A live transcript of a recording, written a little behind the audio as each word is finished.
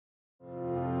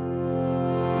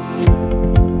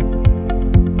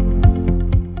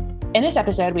In this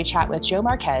episode, we chat with Joe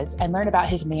Marquez and learn about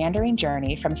his meandering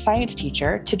journey from science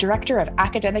teacher to director of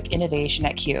academic innovation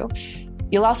at CUE.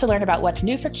 You'll also learn about what's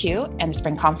new for CUE and the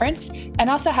spring conference, and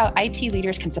also how IT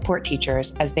leaders can support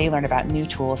teachers as they learn about new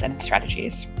tools and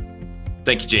strategies.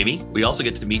 Thank you, Jamie. We also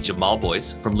get to meet Jamal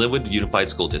Boyce from Linwood Unified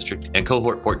School District and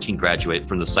Cohort 14 graduate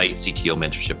from the CITE CTO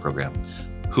Mentorship Program,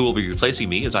 who will be replacing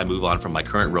me as I move on from my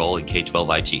current role in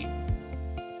K-12 IT.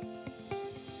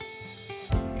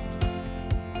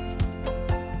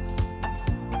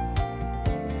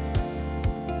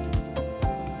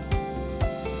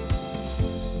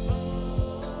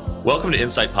 Welcome to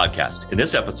Insight Podcast. In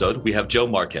this episode, we have Joe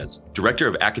Marquez, Director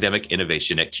of Academic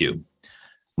Innovation at CUE.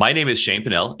 My name is Shane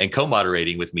Pinnell, and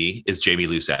co-moderating with me is Jamie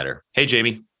Lusader. Hey,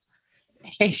 Jamie.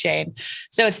 Hey, Shane.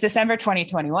 So it's December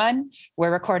 2021.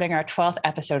 We're recording our 12th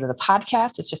episode of the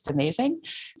podcast. It's just amazing.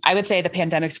 I would say the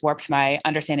pandemic's warped my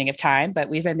understanding of time, but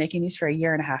we've been making these for a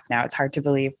year and a half now. It's hard to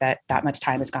believe that much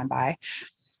time has gone by.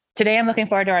 Today, I'm looking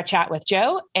forward to our chat with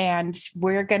Joe, and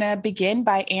we're going to begin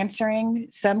by answering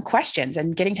some questions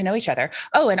and getting to know each other.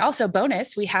 Oh, and also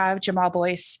bonus, we have Jamal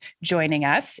Boyce joining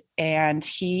us, and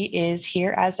he is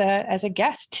here as a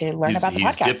guest to learn about the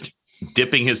podcast.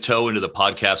 Dipping his toe into the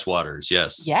podcast waters.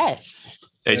 Yes. Yes.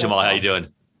 Hey, Jamal, how you doing?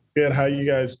 Good. How are you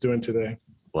guys doing today?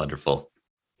 Wonderful.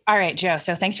 All right, Joe.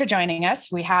 So thanks for joining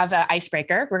us. We have an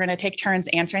icebreaker. We're going to take turns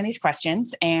answering these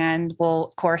questions, and we'll,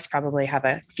 of course, probably have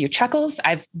a few chuckles.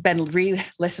 I've been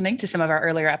re-listening to some of our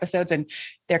earlier episodes, and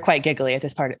they're quite giggly at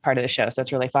this part of the show. So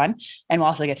it's really fun. And we'll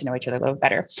also get to know each other a little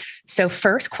better. So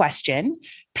first question,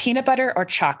 peanut butter or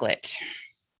chocolate?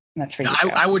 And that's for you, Joe.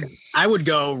 I would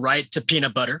go right to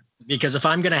peanut butter, because if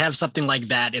I'm going to have something like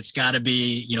that, it's got to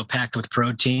be, packed with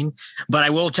protein. But I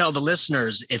will tell the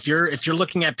listeners, if you're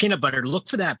looking at peanut butter, look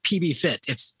for that PB Fit.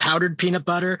 It's powdered peanut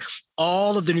butter,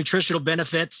 all of the nutritional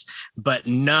benefits, but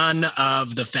none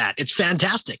of the fat. It's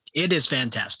fantastic. It is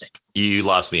fantastic. You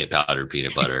lost me at powdered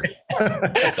peanut butter.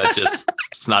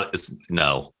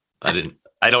 No,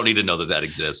 I don't need to know that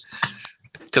exists.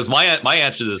 Because my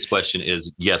answer to this question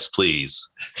is yes, please.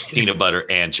 Peanut butter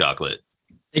and chocolate.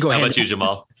 Hey, go ahead. How about you,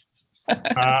 Jamal?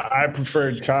 I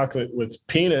prefer chocolate with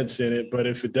peanuts in it, but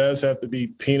if it does have to be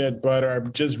peanut butter, I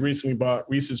just recently bought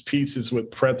Reese's Pieces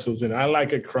with pretzels in it. I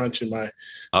like a crunch in my.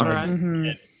 All right.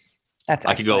 Mm-hmm. That's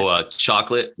I could go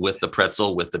chocolate with the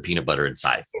pretzel with the peanut butter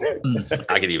inside.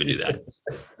 I could even do that.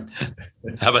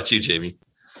 How about you, Jamie?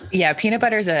 Yeah, peanut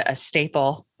butter is a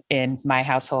staple in my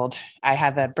household. I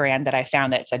have a brand that I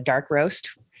found that's a dark roast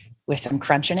with some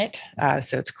crunch in it.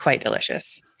 So it's quite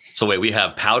delicious. So wait, we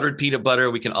have powdered peanut butter.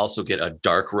 We can also get a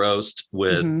dark roast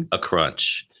with a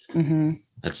crunch. Mm-hmm.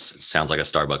 That sounds like a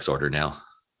Starbucks order now.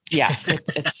 Yeah,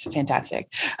 it's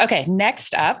fantastic. Okay,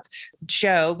 next up,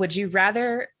 Joe, would you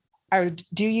rather, or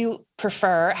do you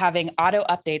prefer having auto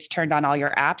updates turned on all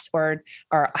your apps or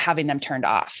having them turned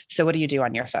off? So what do you do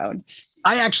on your phone?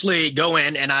 I actually go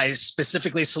in and I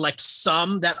specifically select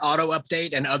some that auto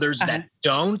update and others that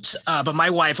don't. But my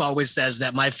wife always says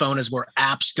that my phone is where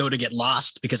apps go to get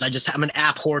lost, because I'm an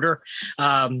app hoarder,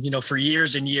 for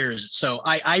years and years. So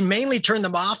I mainly turn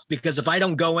them off, because if I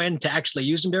don't go in to actually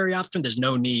use them very often, there's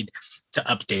no need to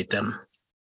update them.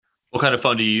 What kind of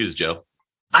phone do you use, Joe?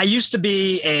 I used to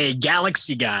be a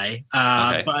Galaxy guy,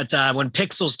 but when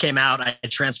Pixels came out, I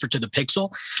transferred to the Pixel.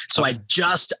 So I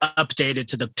just updated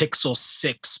to the Pixel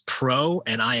 6 Pro,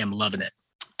 and I am loving it.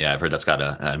 Yeah, I've heard that's got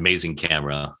an amazing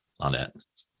camera on it.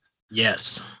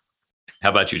 Yes.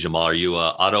 How about you, Jamal? Are you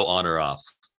auto on or off?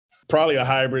 Probably a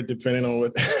hybrid, depending on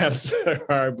what the apps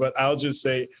are, but I'll just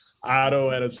say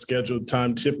auto at a scheduled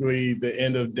time, typically the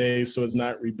end of day, so it's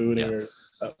not rebooting or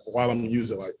while I'm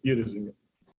using it.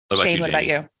 Shane, what about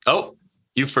you? Oh,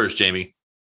 you first, Jamie.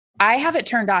 I have it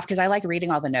turned off because I like reading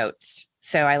all the notes.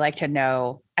 So I like to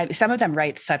know, some of them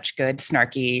write such good,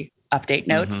 snarky update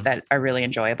notes that are really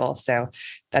enjoyable. So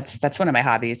that's one of my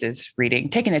hobbies, is reading,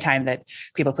 taking the time that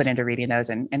people put into reading those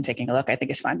and taking a look, I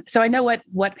think is fun. So I know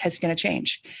what is going to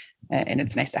change, and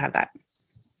it's nice to have that.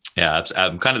 Yeah,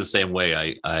 I'm kind of the same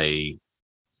way. I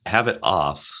have it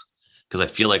off because I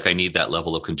feel like I need that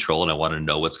level of control and I want to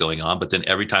know what's going on. But then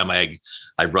every time I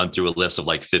run through a list of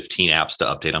like 15 apps to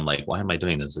update, I'm like, why am I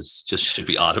doing this? This just should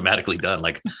be automatically done.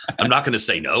 Like, I'm not going to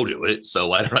say no to it. So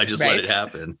why don't I just let it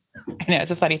happen? I know,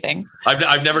 it's a funny thing.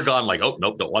 I've never gone like, oh,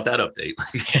 nope, don't want that update.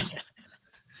 It's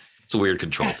a weird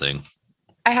control thing.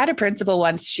 I had a principal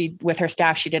once, with her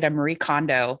staff, she did a Marie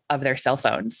Kondo of their cell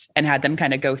phones and had them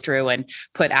kind of go through and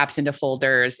put apps into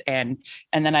folders. And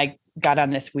then I got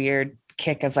on this weird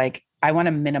kick of like, I want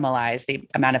to minimalize the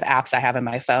amount of apps I have on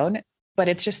my phone, but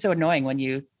it's just so annoying when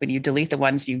you delete the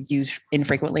ones you use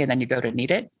infrequently and then you go to need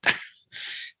it.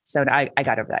 So I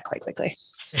got over that quite quickly.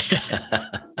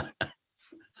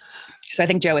 So I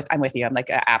think, Joe, I'm with you. I'm like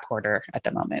an app hoarder at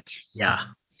the moment. Yeah,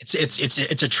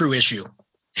 it's a true issue.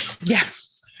 Yeah.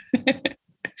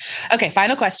 Okay.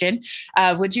 Final question.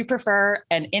 Would you prefer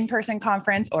an in-person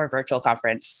conference or a virtual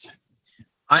conference?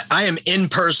 I am in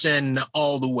person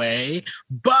all the way,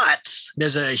 but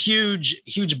there's a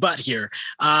huge but here.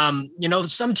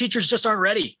 Some teachers just aren't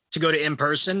ready to go to in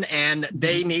person, and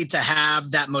they need to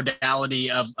have that modality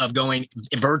of going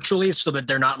virtually so that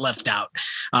they're not left out.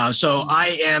 So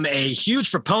I am a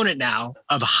huge proponent now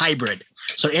of hybrid.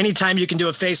 So anytime you can do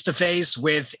a face-to-face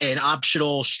with an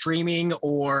optional streaming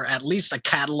or at least a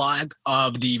catalog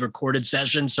of the recorded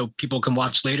session so people can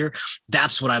watch later,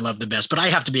 that's what I love the best. But I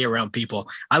have to be around people.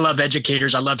 I love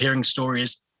educators. I love hearing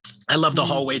stories. I love the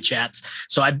hallway chats.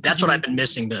 So that's what I've been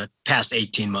missing the past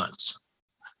 18 months.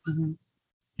 Mm-hmm.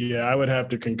 Yeah, I would have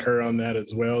to concur on that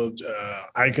as well.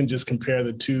 I can just compare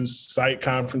the two CITE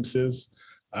conferences.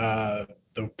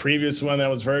 The previous one that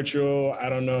was virtual, I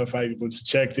don't know if I was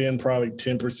checked in probably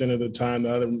 10% of the time,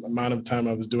 the other amount of time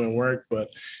I was doing work, but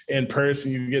in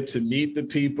person, you get to meet the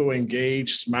people,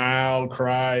 engage, smile,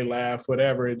 cry, laugh,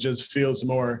 whatever. It just feels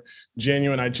more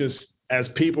genuine. As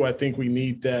people, I think we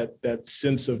need that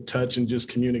sense of touch and just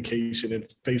communication and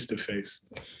face-to-face.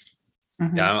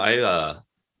 Mm-hmm. Yeah,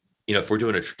 if we're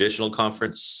doing a traditional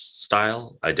conference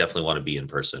style, I definitely want to be in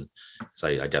person. So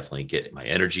I definitely get my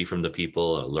energy from the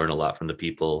people. I learn a lot from the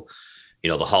people.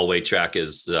 The hallway track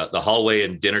is the hallway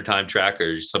and dinner time track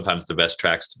are sometimes the best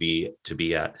tracks to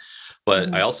be at.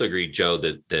 But I also agree, Joe,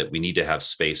 that we need to have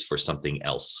space for something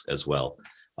else as well.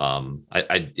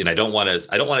 I don't want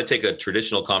to take a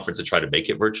traditional conference and try to make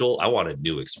it virtual. I want a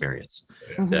new experience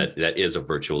that is a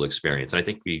virtual experience. And I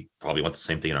think we probably want the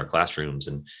same thing in our classrooms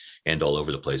and all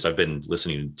over the place. I've been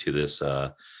listening to this.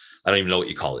 I don't even know what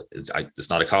you call it. It's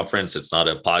not a conference. It's not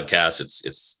a podcast.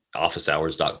 It's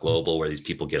officehours.global, where these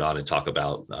people get on and talk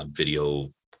about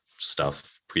video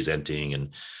stuff, presenting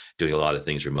and doing a lot of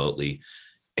things remotely.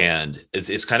 And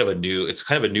it's kind of a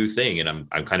new thing, and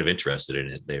I'm kind of interested in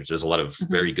it. There's a lot of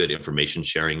very good information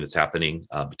sharing that's happening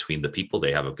between the people.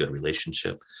 They have a good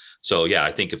relationship. So yeah,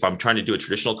 I think if I'm trying to do a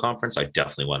traditional conference, I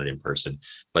definitely want it in person.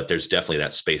 But there's definitely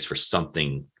that space for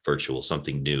something virtual,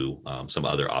 something new, some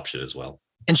other option as well.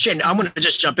 And Shane, I'm going to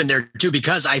just jump in there too,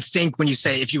 because I think when you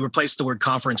say, if you replace the word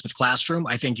conference with classroom,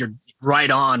 I think you're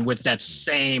right on with that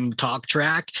same talk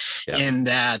track in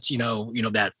that,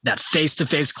 that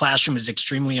face-to-face classroom is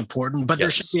extremely important, but there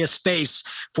should be a space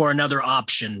for another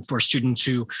option for students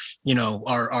who,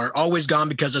 are always gone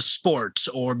because of sports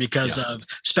or because of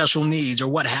special needs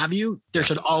or what have you. There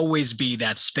should always be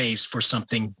that space for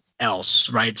something else.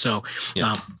 Right. So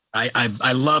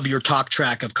I love your talk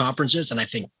track of conferences, and I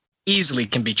think easily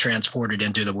can be transported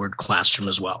into the word classroom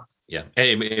as well. Yeah.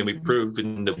 And we've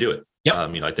proven to do it. Yep.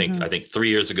 I think 3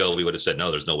 years ago, we would have said,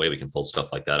 no, there's no way we can pull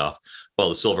stuff like that off. Well,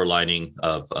 the silver lining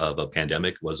of a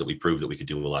pandemic was that we proved that we could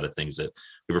do a lot of things that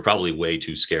we were probably way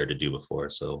too scared to do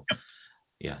before. So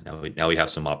now we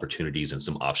have some opportunities and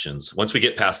some options. Once we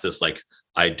get past this, like,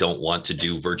 I don't want to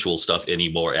do virtual stuff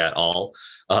anymore at all,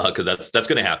 because that's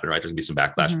going to happen, right? There's going to be some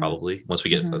backlash probably. Once we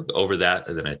get over that,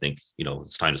 and then I think,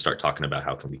 it's time to start talking about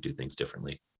how can we do things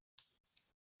differently.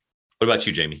 What about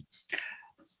you, Jamie?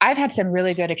 I've had some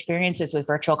really good experiences with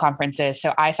virtual conferences.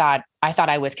 So I thought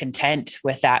I was content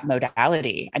with that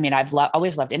modality. I mean, I've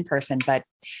always loved in person, but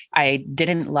I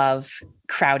didn't love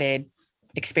crowded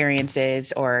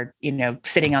experiences or,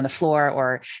 sitting on the floor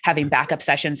or having backup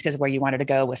sessions because where you wanted to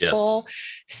go was full.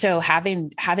 So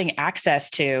having access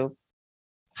to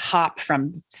hop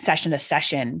from session to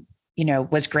session,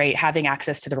 was great. Having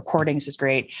access to the recordings was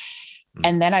great.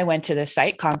 And then I went to the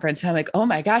CITE conference and I'm like, oh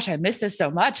my gosh, I miss this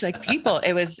so much. Like people,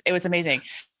 it was amazing.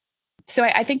 So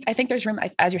I think there's room,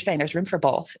 as you're saying, there's room for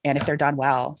both. And if they're done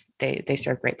well, they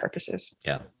serve great purposes.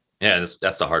 Yeah. Yeah.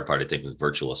 That's the hard part, I think, with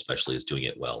virtual, especially, is doing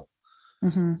it well.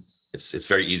 Mm-hmm. It's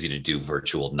very easy to do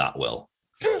virtual not well.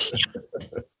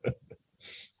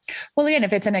 Well, again,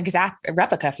 if it's an exact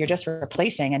replica, if you're just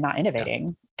replacing and not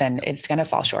innovating, then it's going to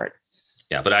fall short.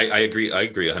 Yeah. But I agree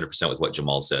 100% with what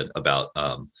Jamal said about,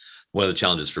 one of the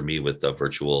challenges for me with the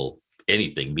virtual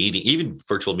meeting, even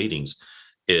virtual meetings,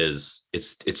 is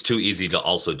it's too easy to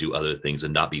also do other things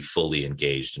and not be fully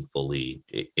engaged and fully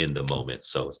in the moment.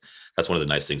 So that's one of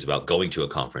the nice things about going to a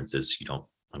conference is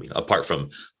apart from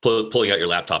pulling out your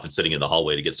laptop and sitting in the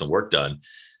hallway to get some work done,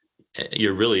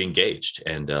 you're really engaged.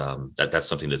 And that's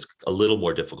something that's a little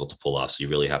more difficult to pull off. So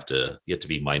you have to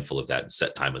be mindful of that and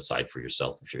set time aside for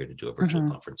yourself if you're going to do a virtual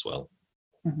conference well.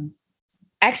 Mm-hmm.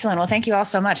 Excellent. Well, thank you all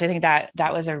so much. I think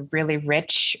that was a really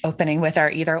rich opening with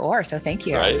our either or. So thank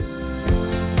you. All right.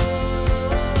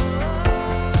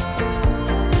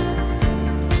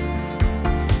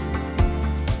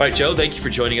 All right, Joe, thank you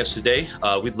for joining us today.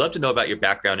 We'd love to know about your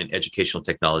background in educational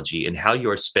technology and how you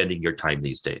are spending your time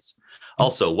these days.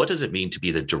 Also, what does it mean to be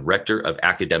the Director of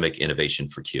Academic Innovation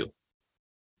for CUE?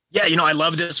 Yeah, I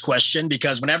love this question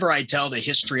because whenever I tell the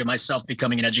history of myself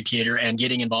becoming an educator and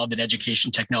getting involved in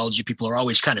education technology, people are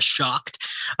always kind of shocked.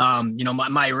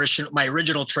 My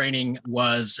original training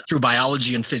was through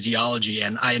biology and physiology,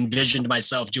 and I envisioned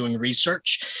myself doing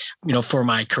research, for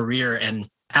my career. And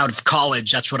out of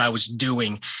college, that's what I was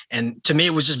doing. And to me, it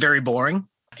was just very boring.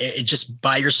 It just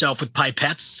by yourself with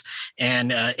pipettes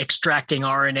and extracting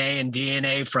RNA and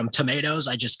DNA from tomatoes.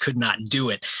 I just could not do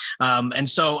it. And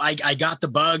so I got the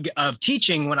bug of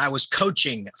teaching when I was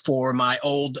coaching for my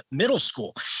old middle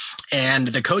school. And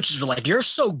the coaches were like, "You're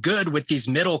so good with these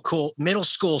middle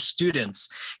school students.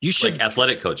 You should." Like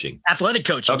athletic coaching. Athletic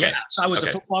coaching. Okay. Yeah. So I was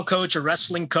a football coach, a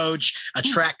wrestling coach, a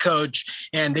track coach.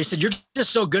 And they said, "You're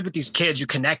just so good with these kids. You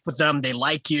connect with them. They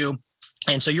like you.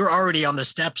 And so you're already on the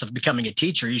steps of becoming a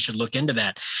teacher. You should look into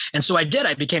that." And so I did.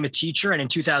 I became a teacher. And in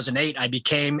 2008, I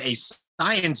became a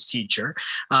science teacher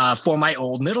for my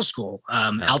old middle school,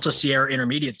 Alta Sierra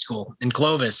Intermediate School in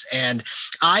Clovis. And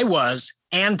I was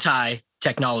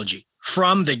anti-technology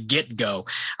from the get-go,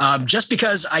 just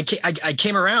because I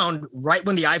came around right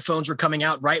when the iPhones were coming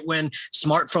out, right when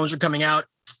smartphones were coming out.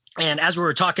 And as we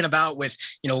were talking about with,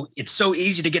 it's so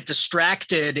easy to get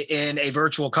distracted in a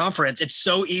virtual conference. It's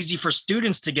so easy for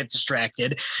students to get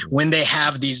distracted when they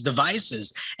have these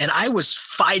devices. And I was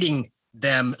fighting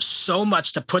them so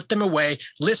much to put them away.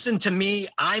 Listen to me.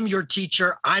 I'm your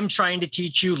teacher. I'm trying to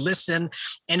teach you. Listen.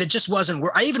 And it just wasn't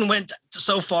where I even went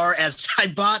so far as I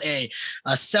bought a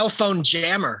cell phone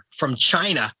jammer from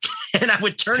China, and I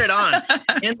would turn it on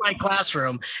in my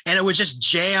classroom, and it would just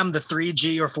jam the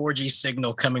 3G or 4G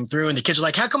signal coming through. And the kids are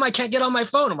like, "How come I can't get on my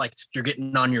phone?" I'm like, "You're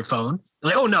getting on your phone."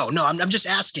 They're like, "Oh, no, I'm just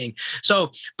asking."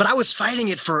 So, but I was fighting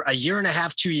it for a year and a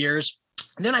half, 2 years.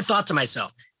 And then I thought to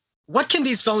myself, what can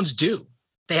these phones do?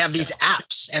 They have these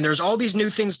apps, and there's all these new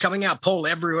things coming out. Poll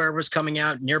Everywhere was coming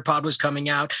out. Nearpod was coming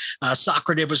out.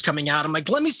 Socrative was coming out. I'm like,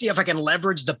 let me see if I can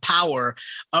leverage the power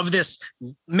of this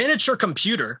miniature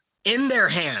computer in their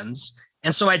hands.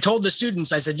 And so I told the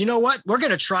students, I said, "You know what? We're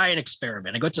going to try an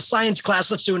experiment." I go, "It's a science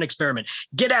class. Let's do an experiment.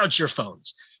 Get out your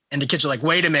phones." And the kids are like,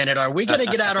 "Wait a minute. Are we going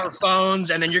to get out our phones?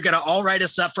 And then you're going to all write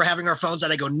us up for having our phones?"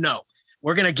 And I go, "No,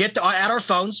 we're going to get out our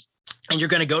phones. And you're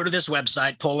going to go to this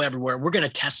website, Poll Everywhere. We're going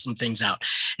to test some things out."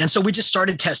 And so we just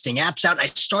started testing apps out. And I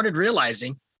started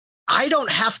realizing I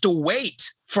don't have to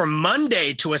wait for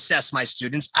Monday to assess my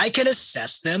students. I can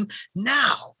assess them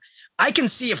now. I can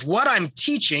see if what I'm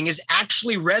teaching is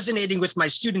actually resonating with my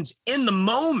students in the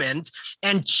moment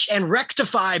and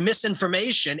rectify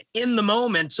misinformation in the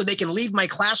moment so they can leave my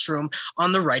classroom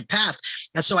on the right path.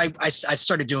 And so I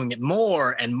started doing it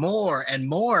more and more and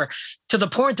more to the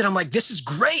point that I'm like, this is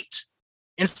great.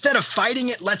 Instead of fighting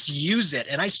it, let's use it.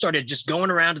 And I started just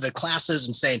going around to the classes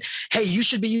and saying, "Hey, you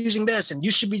should be using this and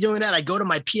you should be doing that." I go to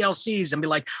my PLCs and be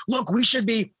like, "Look, we should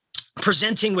be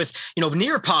presenting with,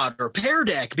 Nearpod or Pear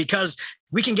Deck because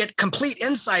we can get complete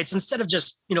insights instead of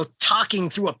just, talking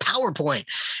through a PowerPoint."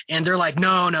 And they're like,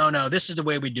 no, this is the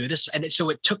way we do this. And so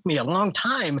it took me a long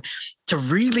time to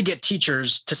really get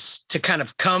teachers to kind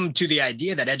of come to the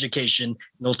idea that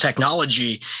educational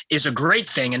technology is a great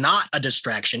thing and not a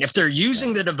distraction. If they're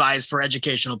using the device for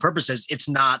educational purposes, it's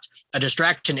not a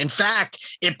distraction. In fact,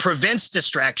 it prevents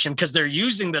distraction because they're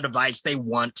using the device they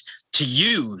want to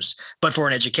use, but for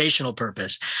an educational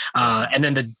purpose. And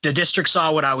then the district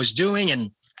saw what I was doing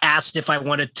and asked if I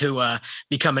wanted to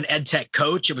become an EdTech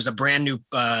coach. It was a brand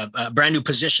new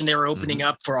position they were opening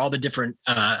up for all the different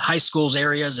high schools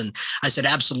areas. And I said,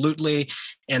 absolutely.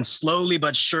 And slowly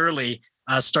but surely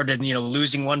started,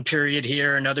 losing one period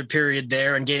here, another period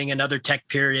there, and gaining another tech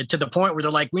period to the point where they're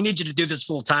like, "We need you to do this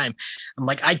full time." I'm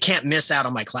like, I can't miss out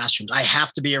on my classrooms. I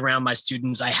have to be around my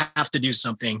students. I have to do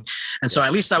something. And so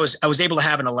at least I was able to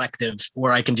have an elective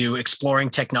where I can do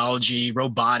exploring technology,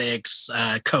 robotics,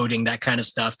 coding, that kind of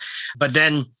stuff. But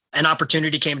then an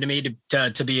opportunity came to me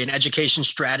to be an education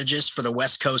strategist for the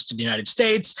West Coast of the United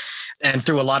States. And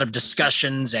through a lot of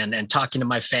discussions and talking to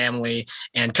my family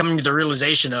and coming to the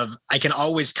realization of I can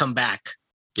always come back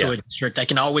to a district. I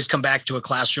can always come back to a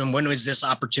classroom. When was this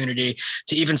opportunity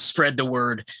to even spread the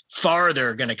word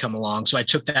farther going to come along? So I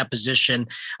took that position.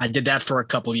 I did that for a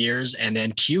couple of years, and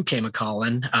then CUE came a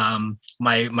calling.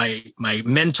 My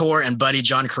mentor and buddy,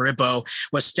 John Carippo,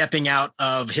 was stepping out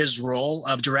of his role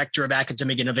of Director of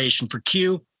Academic Innovation for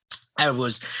CUE. I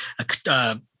was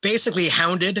basically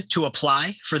hounded to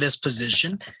apply for this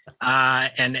position.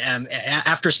 And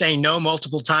after saying no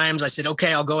multiple times, I said,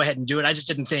 okay, I'll go ahead and do it. I just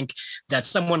didn't think that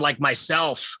someone like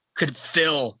myself could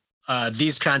fill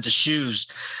these kinds of shoes.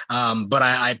 But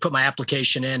I put my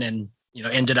application in and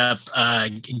ended up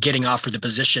getting offered the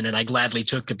position, and I gladly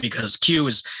took it because CUE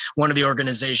is one of the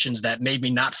organizations that made me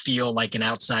not feel like an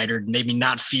outsider, made me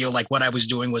not feel like what I was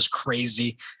doing was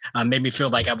crazy, made me feel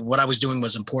like what I was doing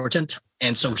was important.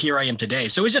 And so here I am today.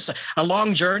 So it was just a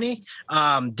long journey.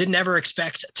 Didn't ever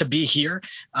expect to be here.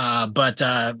 But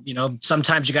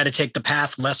sometimes you got to take the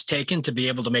path less taken to be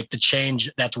able to make the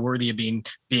change that's worthy of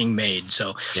being made.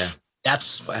 So yeah.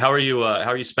 How are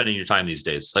you spending your time these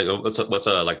days? Like, what's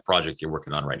a project you're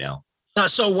working on right now?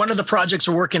 So one of the projects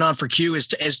we're working on for CUE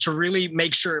is to really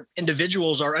make sure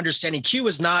individuals are understanding CUE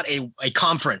is not a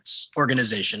conference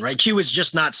organization, right? CUE is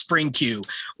just not spring CUE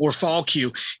or fall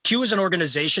CUE. CUE is an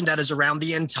organization that is around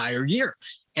the entire year.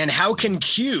 And how can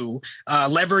CUE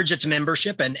leverage its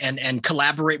membership and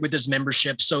collaborate with its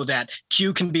membership so that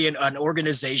CUE can be an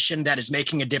organization that is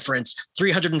making a difference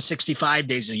 365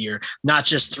 days a year, not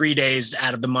just 3 days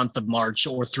out of the month of March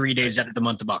or 3 days out of the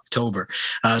month of October.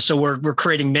 So we're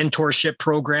creating mentorship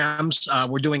programs.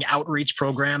 We're doing outreach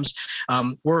programs.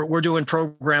 We're doing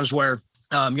programs where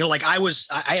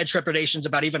I had trepidations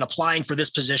about even applying for this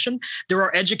position. There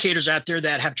are educators out there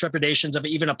that have trepidations of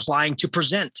even applying to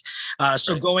present.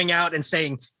 So going out and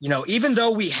saying, even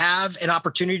though we have an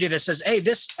opportunity that says, hey,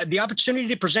 the opportunity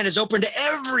to present is open to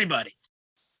everybody.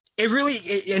 It really,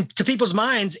 and to people's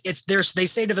minds, they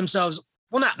say to themselves,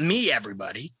 well, not me,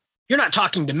 everybody. You're not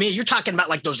talking to me. You're talking about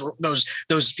like those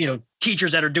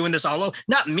teachers that are doing this all over.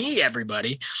 Not me,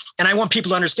 everybody. And I want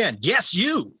people to understand, yes,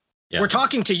 you. Yeah. We're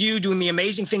talking to you doing the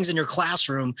amazing things in your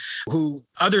classroom who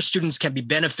other students can be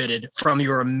benefited from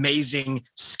your amazing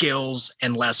skills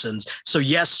and lessons. So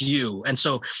yes, you. And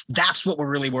so that's what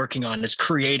we're really working on is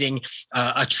creating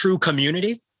a true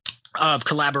community of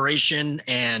collaboration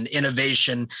and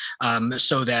innovation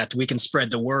so that we can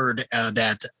spread the word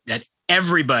that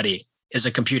everybody is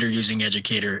a computer using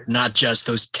educator, not just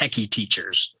those techie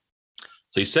teachers.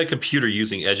 So you said computer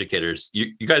using educators.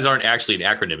 You guys aren't actually an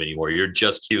acronym anymore. You're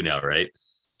just CUE now, right?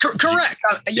 Correct.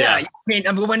 Yeah. I mean,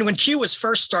 when CUE was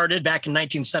first started back in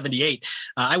 1978,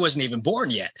 I wasn't even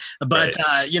born yet. But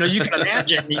you can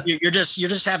imagine you're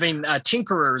just having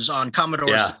tinkerers on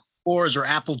Commodore 4s or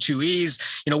Apple IIe's.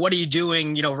 What are you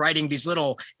doing? Writing these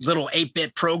little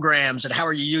 8-bit programs, and how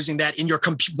are you using that in your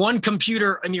one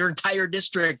computer in your entire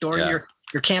district or your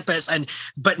campus?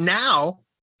 But now,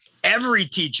 every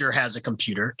teacher has a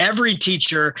computer. Every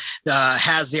teacher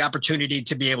has the opportunity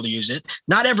to be able to use it.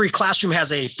 Not every classroom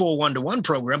has a full one-to-one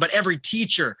program, but every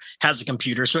teacher has a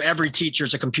computer. So every teacher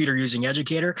is a computer using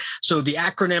educator. So the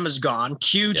acronym is gone.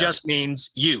 CUE just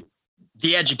means you,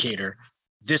 the educator.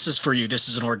 This is for you. This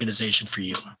is an organization for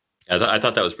you. I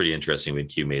thought that was pretty interesting when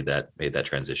CUE made that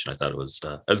transition. I thought it was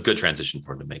a good transition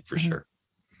for him to make, for sure.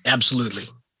 Absolutely.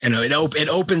 It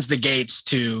opens the gates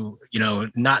to,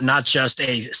 not just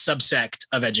a subsect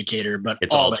of educator, but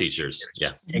it's all teachers.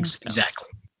 Yeah, exactly.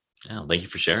 Yeah, thank you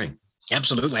for sharing.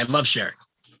 Absolutely. I love sharing.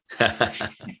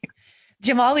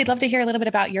 Jamal, we'd love to hear a little bit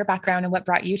about your background and what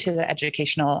brought you to the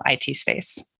educational IT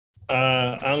space.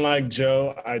 Unlike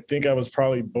Joe, I think I was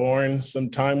probably born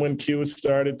sometime when CUE was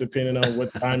started, depending on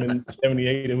what time in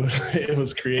 78 it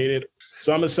was created.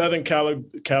 So I'm a Southern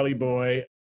Cali boy,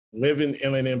 live in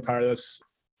Inland Empire. That's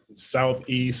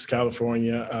Southeast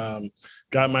California.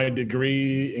 Got my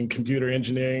degree in computer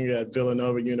engineering at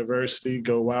Villanova University.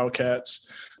 Go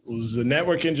Wildcats. Was a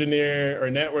network engineer or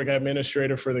network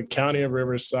administrator for the County of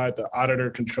Riverside, the Auditor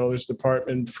Controllers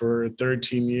Department for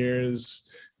 13 years.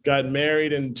 Got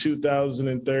married in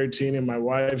 2013, and my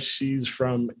wife, she's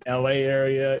from LA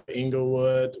area,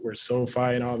 Inglewood, where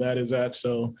SoFi and all that is at.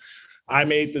 So I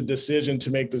made the decision to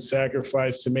make the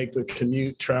sacrifice to make the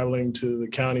commute traveling to the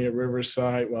County of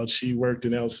Riverside while she worked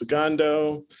in El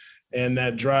Segundo. And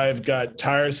that drive got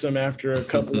tiresome after a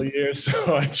couple of years.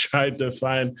 So I tried to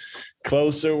find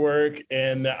closer work,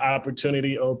 and the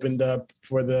opportunity opened up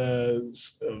for the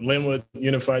Linwood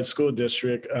Unified School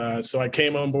District. So I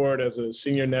came on board as a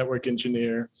senior network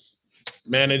engineer,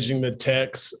 managing the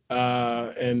techs,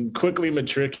 and quickly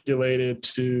matriculated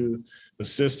to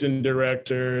assistant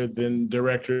director, then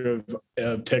director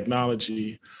of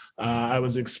technology. I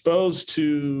was exposed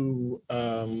to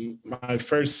my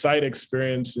first CITE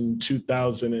experience in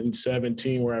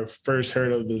 2017, where I first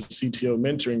heard of the CTO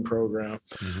mentoring program.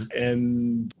 Mm-hmm.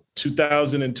 And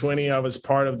 2020, I was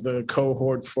part of the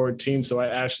cohort 14. So I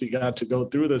actually got to go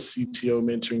through the CTO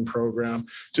mentoring program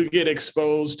to get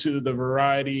exposed to the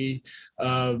variety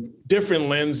different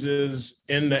lenses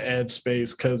in the ed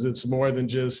space, because it's more than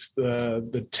just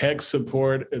the tech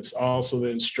support. It's also the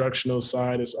instructional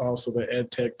side. It's also the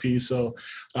ed tech piece. So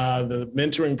the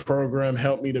mentoring program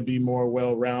helped me to be more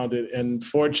well-rounded. And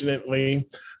fortunately,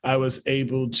 I was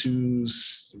able to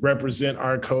represent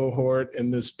our cohort in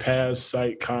this past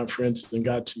CITE conference and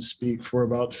got to speak for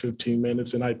about 15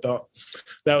 minutes. And I thought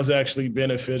that was actually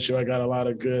beneficial. I got a lot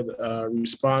of good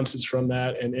responses from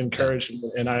that and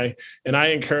encouragement. And I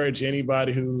encourage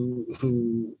anybody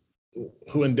who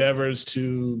endeavors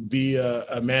to be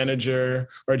a manager,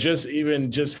 or just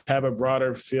have a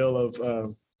broader feel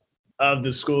of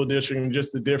the school district and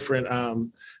just the different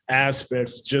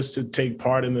aspects, just to take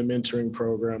part in the mentoring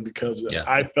program, because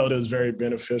I felt it was very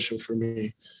beneficial for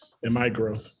me in my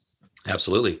growth.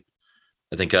 Absolutely.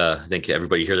 I think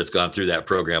everybody here that's gone through that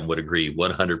program would agree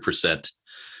 100%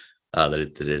 that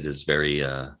it is very,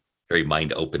 very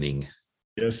mind-opening.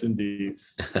 Yes, indeed.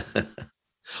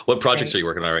 What projects are you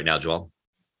working on right now, Jamal?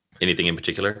 Anything in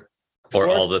particular? Or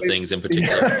all the things in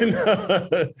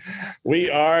particular? We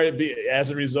are,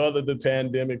 as a result of the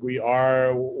pandemic, we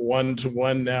are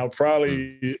 1-to-1 now,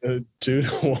 probably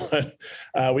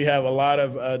 2-to-1. We have a lot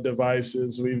of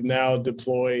devices. We've now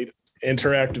deployed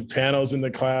interactive panels in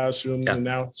the classroom, and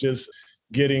now it's just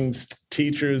getting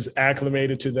teachers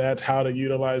acclimated to that, how to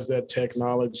utilize that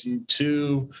technology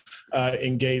to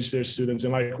engage their students.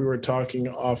 And like we were talking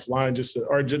offline, just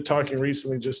talking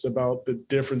recently, just about the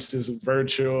differences of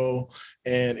virtual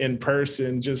and in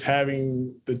person, just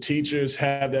having the teachers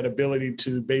have that ability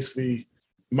to basically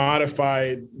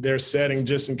modify their setting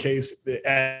just in case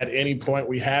at any point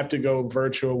we have to go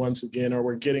virtual once again, or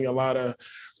we're getting a lot of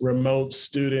remote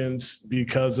students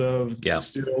because of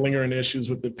still lingering issues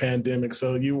with the pandemic.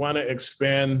 So you want to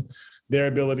expand their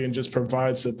ability and just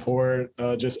provide support,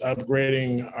 just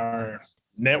upgrading our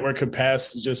network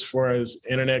capacity just for as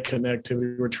internet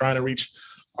connectivity. We're trying to reach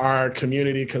our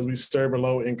community because we serve a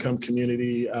low income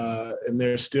community, and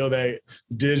there's still that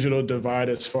digital divide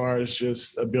as far as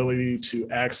just ability to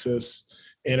access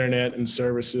internet and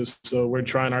services. So we're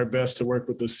trying our best to work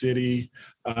with the city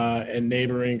and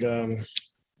neighboring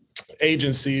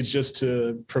agencies just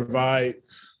to provide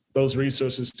those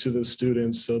resources to the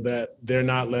students so that they're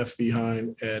not left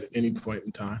behind at any point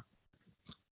in time.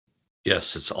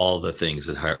 Yes, it's all the things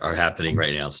that are happening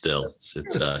right now still. It's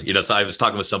so I was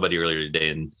talking with somebody earlier today,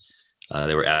 and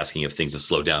they were asking if things have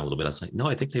slowed down a little bit. I was like, no,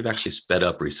 I think they've actually sped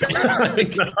up recently.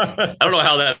 I don't know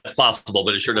how that's possible,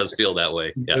 but it sure does feel that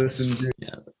way. Yeah.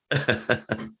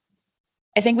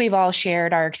 I think we've all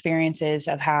shared our experiences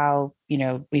of how,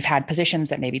 we've had positions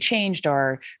that maybe changed,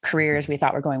 or careers we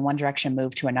thought were going one direction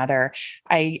moved to another.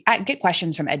 I get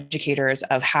questions from educators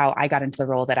of how I got into the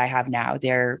role that I have now.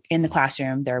 They're in the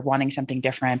classroom, they're wanting something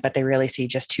different, but they really see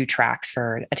just two tracks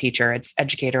for a teacher. It's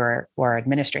educator or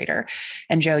administrator.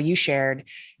 And Joe, you shared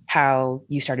how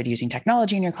you started using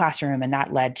technology in your classroom, and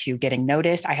that led to getting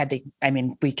noticed.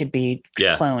 We could be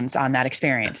clones on that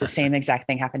experience. The same exact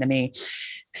thing happened to me.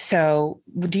 So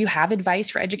do you have advice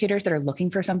for educators that are looking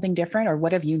for something different, or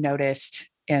what have you noticed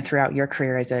throughout your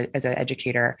career as an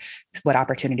educator? What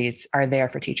opportunities are there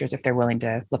for teachers if they're willing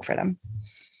to look for them?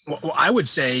 Well, I would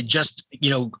say just,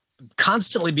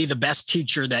 constantly be the best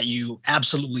teacher that you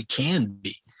absolutely can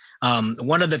be.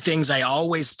 One of the things I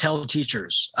always tell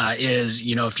teachers is,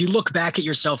 if you look back at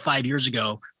yourself 5 years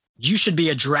ago, you should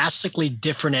be a drastically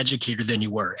different educator than you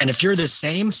were. And if you're the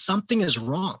same, something is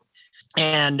wrong.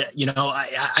 And,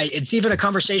 it's even a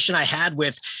conversation I had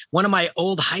with one of my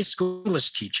old high school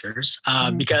English teachers,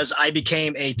 because I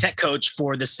became a tech coach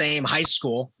for the same high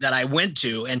school that I went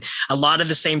to. And a lot of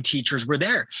the same teachers were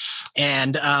there.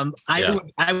 And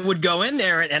I would go in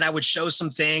there and I would show some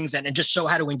things and just show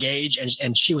how to engage.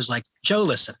 And she was like, Joe,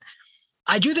 listen,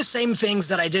 I do the same things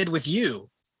that I did with you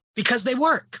because they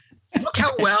work. Look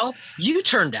how well you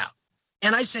turned out.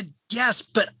 And I said, yes,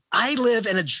 but I live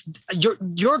in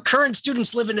your current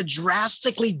students live in a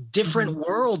drastically different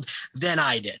world than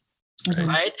I did,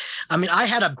 right? I mean, I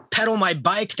had to pedal my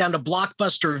bike down to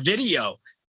Blockbuster Video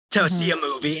to see a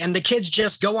movie, and the kids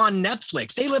just go on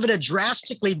Netflix. They live in a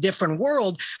drastically different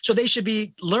world, so they should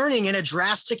be learning in a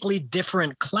drastically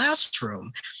different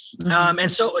classroom. And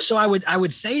so I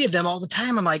would say to them all the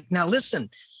time, I'm like, now listen,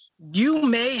 you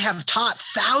may have taught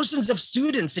thousands of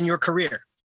students in your career,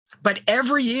 but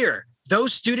every year,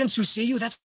 those students who see you,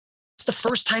 that's the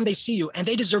first time they see you, and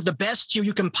they deserve the best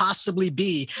you can possibly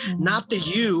be, not the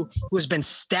you who has been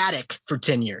static for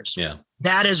 10 years. Yeah.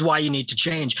 That is why you need to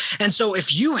change. And so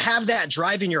if you have that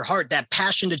drive in your heart, that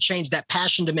passion to change, that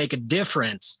passion to make a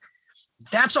difference,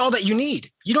 That's all that you need.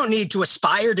 You don't need to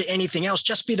aspire to anything else.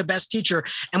 Just be the best teacher.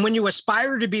 And when you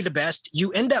aspire to be the best,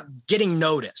 you end up getting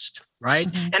noticed,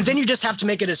 right? Mm-hmm. And then you just have to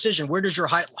make a decision. Where does your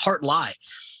heart lie?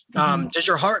 Does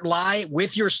your heart lie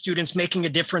with your students making a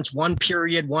difference one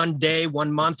period, one day,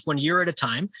 1 month, 1 year at a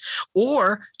time?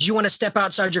 Or do you want to step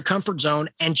outside your comfort zone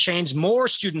and change more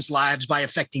students' lives by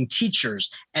affecting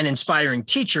teachers and inspiring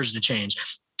teachers to change?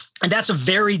 And that's a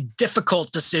very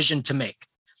difficult decision to make.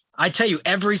 I tell you,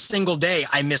 every single day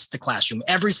I miss the classroom.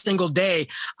 Every single day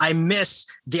I miss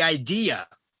the idea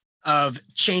of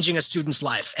changing a student's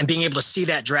life and being able to see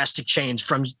that drastic change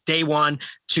from day one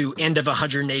to end of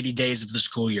 180 days of the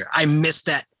school year. I miss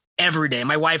that every day.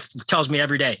 My wife tells me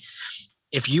every day,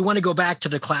 if you want to go back to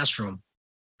the classroom,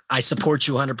 I support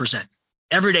you 100%.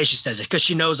 Every day she says it because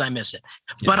she knows I miss it.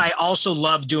 Yeah. But I also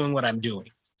love doing what I'm doing.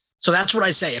 So that's what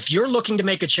I say. If you're looking to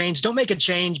make a change, don't make a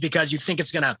change because you think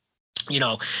it's going to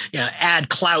add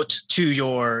clout to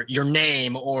your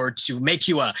name or to make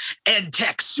you a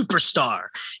EdTech superstar.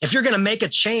 If you're going to make a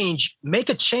change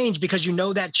because you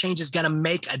know that change is going to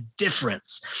make a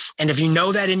difference. And if you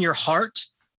know that in your heart,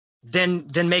 then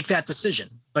make that decision.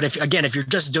 But if you're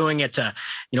just doing it to,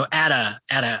 add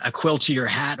a quill to your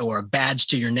hat or a badge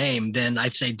to your name, then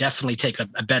I'd say definitely take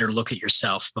a better look at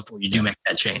yourself before you do make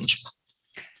that change.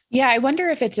 Yeah, I wonder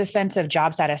if it's a sense of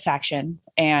job satisfaction,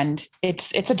 and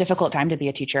it's a difficult time to be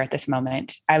a teacher at this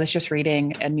moment. I was just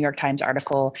reading a New York Times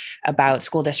article about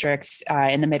school districts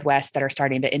in the Midwest that are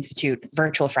starting to institute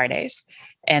virtual Fridays,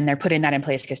 and they're putting that in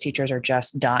place because teachers are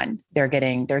just done. They're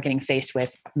getting faced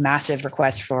with massive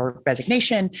requests for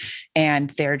resignation, and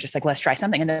they're just like, let's try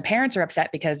something. And the parents are upset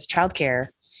because childcare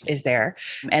is there,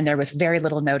 and there was very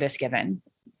little notice given.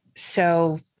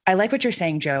 So I like what you're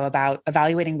saying, Joe, about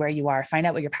evaluating where you are, find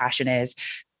out what your passion is.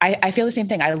 I feel the same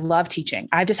thing. I love teaching.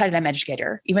 I've decided I'm an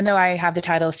educator. Even though I have the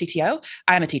title of CTO,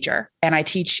 I'm a teacher, and I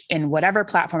teach in whatever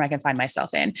platform I can find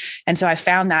myself in. And so I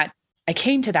found that I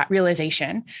came to that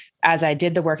realization as I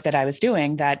did the work that I was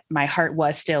doing, that my heart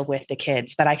was still with the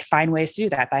kids, but I find ways to do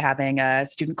that by having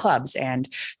student clubs and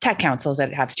tech councils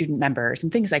that have student members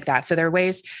and things like that. So there are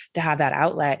ways to have that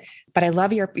outlet. But I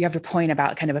love you have your point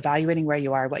about kind of evaluating where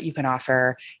you are, what you can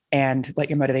offer, and what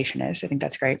your motivation is. I think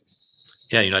that's great.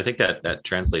 Yeah, I think that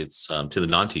translates to the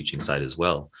non-teaching side as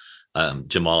well.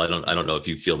 Jamal, I don't know if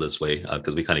you feel this way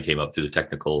because we kind of came up through the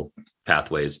technical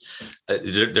pathways.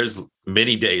 There's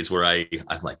many days where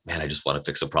I'm like, man, I just want to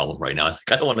fix a problem right now.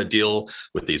 I don't want to deal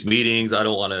with these meetings. I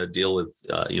don't want to deal with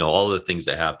all the things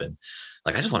that happen.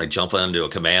 Like, I just want to jump onto a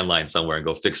command line somewhere and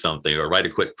go fix something or write a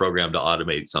quick program to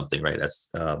automate something. Right? That's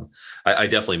I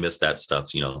definitely miss that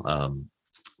stuff.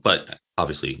 But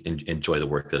obviously enjoy the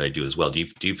work that I do as well. Do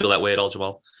you feel that way at all,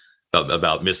 Jamal?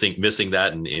 About missing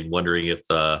that and wondering if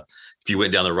you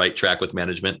went down the right track with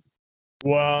management?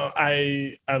 Well,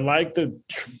 I like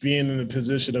being in the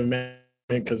position of management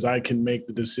because I can make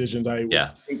the decisions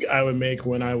think I would make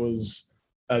when I was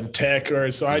a tech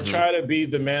so I try to be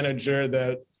the manager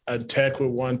that a tech would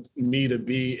want me to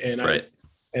be.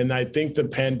 And I think the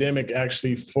pandemic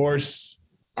actually forced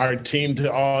our team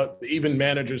to even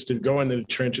managers to go into the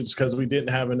trenches because we didn't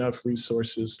have enough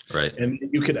resources. Right. And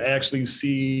you could actually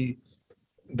see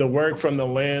the work from the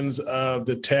lens of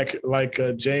the tech, like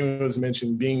Jamie was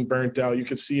mentioned, being burnt out. You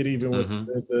could see it even with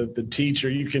the teacher.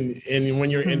 And when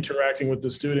you're interacting with the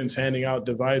students, handing out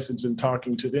devices and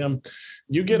talking to them,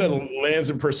 you get a lens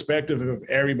and perspective of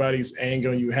everybody's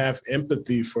angle and you have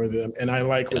empathy for them. And I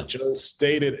like what Joe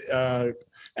stated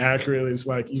accurately. It's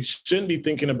like, you shouldn't be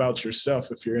thinking about yourself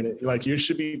if you're in it. Like, you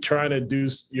should be trying to do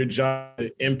your job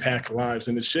to impact lives.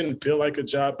 And it shouldn't feel like a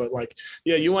job, but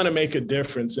you want to make a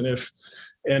difference.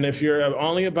 And if you're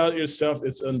only about yourself,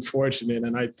 it's unfortunate.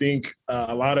 And I think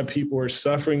a lot of people are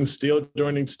suffering still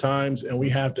during these times, and we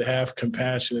have to have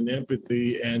compassion and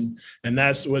empathy. And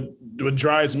that's what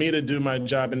drives me to do my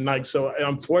job. And so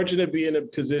I'm fortunate to be in a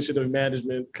position of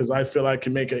management because I feel I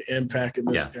can make an impact in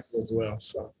this area as well.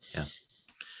 So,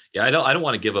 Yeah, I don't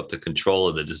want to give up the control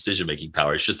of the decision-making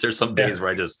power. It's just there's some days where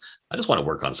I just want to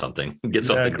work on something and get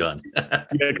something done.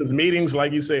 Because meetings,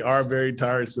 like you say, are very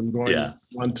tiresome going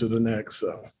one to the next.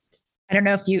 So I don't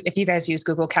know if you guys use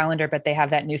Google Calendar, but they have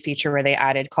that new feature where they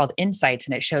added called Insights,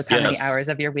 and it shows how many hours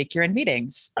of your week you're in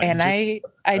meetings. And I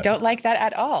don't like that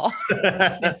at all.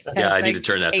 I need to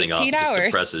turn that thing off. It just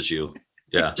depresses you.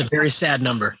 Yeah, it's a very sad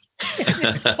number.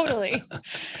 Totally.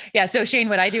 Yeah. So Shane,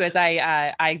 what I do is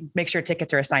I make sure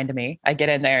tickets are assigned to me. I get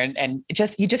in there and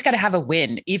you just got to have a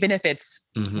win, even if it's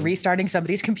restarting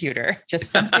somebody's computer, just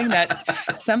something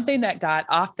that got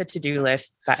off the to-do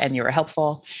list and you were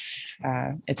helpful.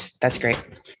 That's great.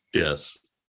 Yes.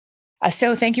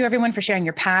 So thank you everyone for sharing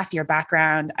your path, your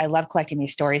background. I love collecting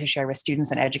these stories to share with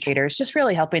students and educators, just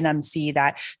really helping them see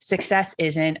that success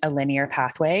isn't a linear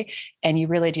pathway and you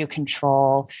really do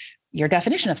control your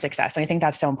definition of success. And I think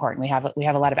that's so important. We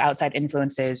have a lot of outside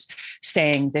influences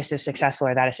saying this is successful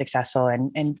or that is successful.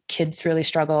 And kids really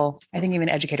struggle. I think even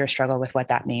educators struggle with what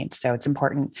that means. So it's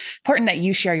important that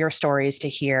you share your stories to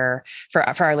hear for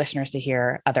our listeners to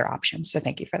hear other options. So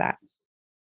thank you for that.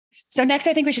 So next,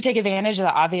 I think we should take advantage of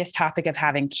the obvious topic of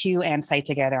having Q and CITE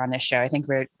together on this show. I think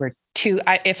we're two,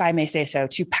 if I may say so,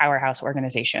 two powerhouse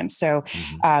organizations. So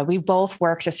we both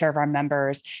work to serve our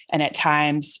members. And at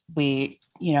times we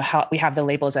have the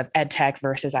labels of EdTech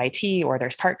versus IT, or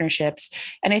there's partnerships.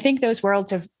 And I think those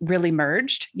worlds have really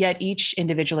merged, yet each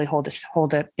individually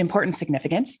hold an important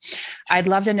significance. I'd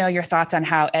love to know your thoughts on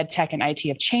how EdTech and IT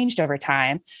have changed over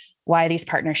time, why these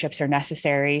partnerships are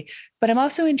necessary, but I'm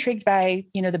also intrigued by,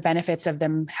 the benefits of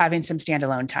them having some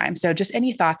standalone time. So just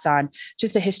any thoughts on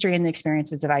just the history and the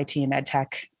experiences of IT and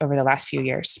EdTech over the last few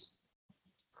years?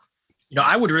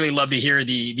 I would really love to hear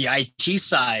the IT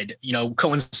side,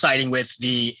 coinciding with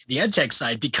the EdTech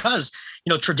side, because,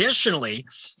 traditionally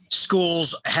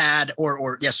schools had,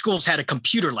 schools had a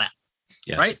computer lab.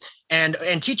 Yeah. Right. And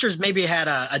teachers maybe had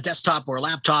a desktop or a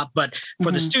laptop, but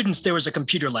for the students, there was a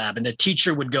computer lab, and the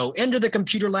teacher would go into the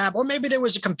computer lab, or maybe there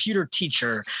was a computer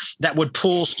teacher that would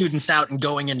pull students out and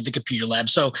going into the computer lab.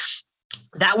 So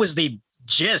that was the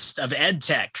gist of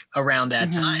EdTech around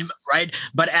that time. Right.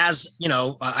 But as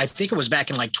I think it was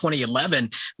back in like 2011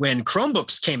 when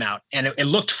Chromebooks came out, and it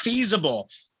looked feasible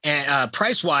and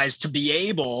price-wise to be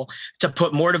able to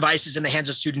put more devices in the hands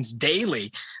of students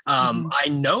daily. I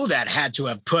know that had to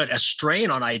have put a strain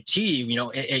on IT,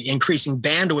 increasing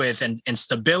bandwidth and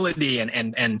stability and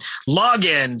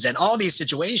logins and all these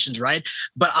situations, right?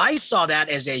 But I saw that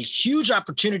as a huge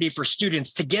opportunity for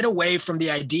students to get away from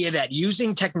the idea that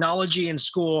using technology in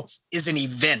school is an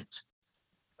event,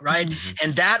 right?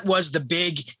 And that was the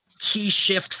big key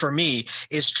shift for me,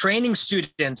 is training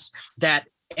students that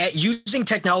using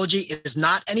technology is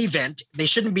not an event. They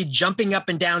shouldn't be jumping up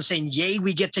and down saying, yay,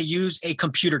 we get to use a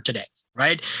computer today,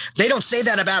 right? They don't say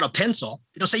that about a pencil.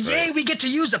 They don't say, yay, we get to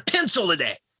use a pencil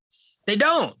today. They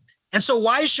don't. And so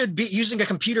why should using a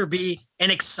computer be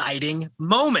an exciting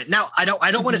moment? Now, I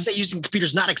don't want to say using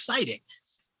computers not exciting,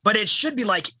 but it should be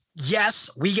like, yes,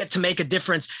 we get to make a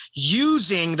difference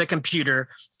using the computer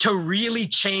to really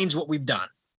change what we've done.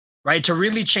 Right, to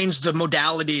really change the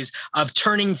modalities of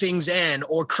turning things in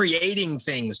or creating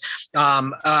things,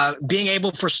 being able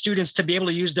for students to be able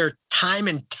to use their time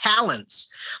and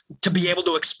talents to be able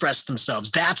to express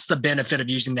themselves. That's the benefit of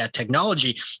using that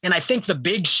technology. And I think the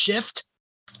big shift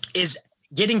is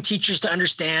getting teachers to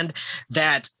understand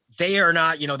that they are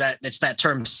not, that it's that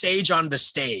term sage on the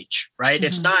stage, right?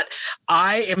 It's not,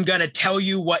 I am going to tell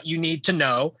you what you need to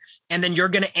know, and then you're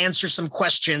going to answer some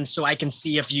questions so I can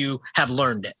see if you have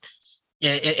learned it.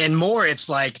 And more, it's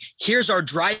like, here's our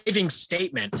driving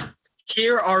statement.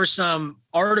 Here are some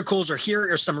articles, or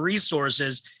here are some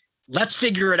resources. Let's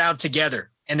figure it out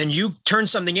together. And then you turn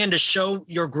something in to show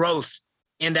your growth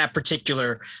in that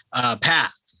particular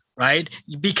path, right?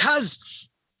 Because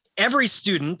every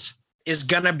student is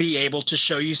going to be able to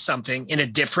show you something in a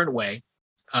different way,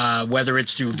 whether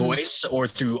it's through voice or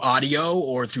through audio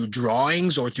or through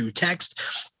drawings or through text.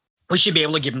 We should be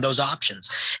able to give them those options.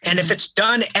 And if it's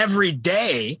done every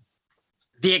day,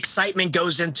 the excitement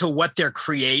goes into what they're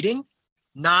creating,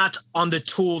 not on the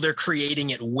tool they're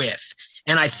creating it with.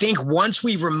 And I think once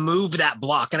we remove that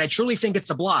block, and I truly think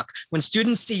it's a block, when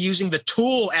students see using the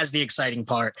tool as the exciting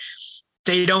part,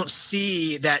 they don't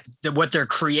see that what they're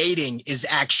creating is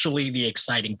actually the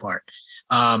exciting part.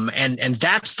 And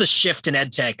that's the shift in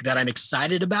EdTech that I'm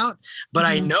excited about. But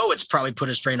I know it's probably put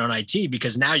a strain on IT,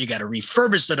 because now you got to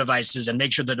refurbish the devices and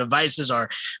make sure the devices are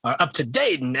up to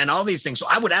date and all these things. So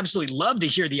I would absolutely love to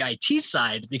hear the IT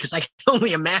side, because I can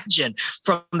only imagine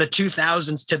from the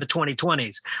 2000s to the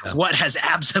 2020s, what has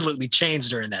absolutely changed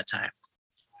during that time.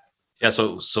 Yeah.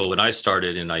 So when I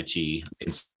started in IT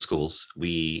in schools,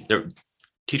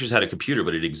 teachers had a computer,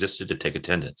 but it existed to take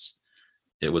attendance.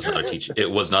 It was not a teaching. It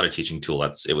was not a teaching tool.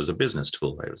 It was a business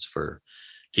tool, right? It was for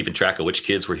keeping track of which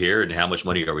kids were here and how much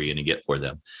money are we going to get for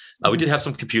them. We did have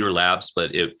some computer labs,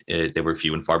 but they were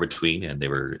few and far between, and they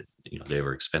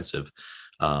were expensive.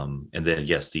 And then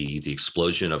yes, the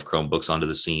explosion of Chromebooks onto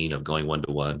the scene of going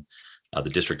one-to-one. The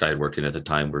district I had worked in at the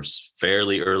time was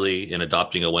fairly early in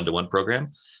adopting a one-to-one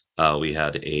program. We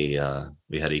had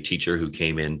a teacher who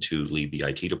came in to lead the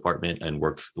IT department and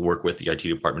work with the IT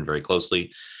department very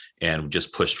closely, and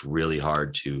just pushed really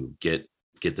hard to get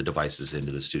the devices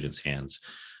into the students' hands.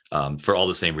 for all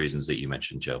the same reasons that you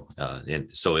mentioned, Joe.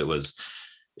 And so it was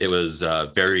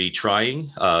very trying.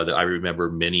 I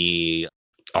remember many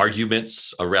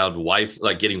arguments around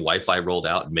like getting Wi-Fi rolled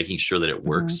out and making sure that it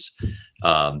works.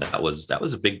 That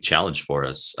was a big challenge for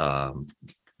us,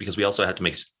 because we also had to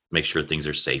make sure things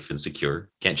are safe and secure.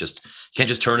 Can't just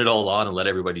turn it all on and let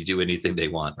everybody do anything they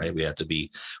want, right? We have to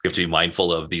be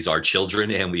mindful of these are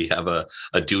children, and we have a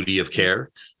duty of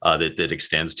care that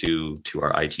extends to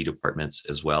our IT departments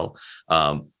as well.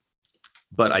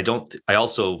 But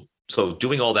so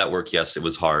doing all that work, yes, it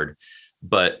was hard,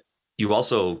 but you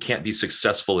also can't be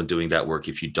successful in doing that work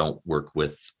if you don't work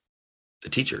with the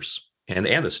teachers and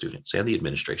the students and the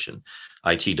administration.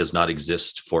 IT does not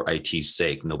exist for IT's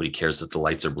sake. Nobody cares that the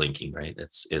lights are blinking, right?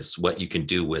 It's what you can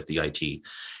do with the IT.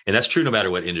 And that's true no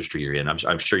matter what industry you're in.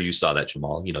 I'm sure you saw that,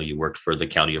 Jamal. You worked for the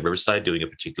County of Riverside doing a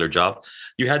particular job.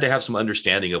 You had to have some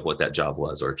understanding of what that job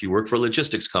was. Or if you work for a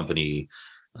logistics company,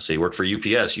 let's say you work for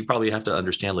UPS, you probably have to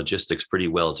understand logistics pretty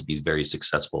well to be very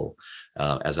successful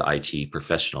as an IT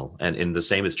professional. And the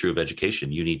same is true of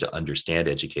education. You need to understand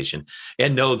education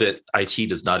and know that IT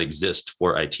does not exist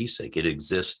for IT's sake. It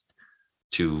exists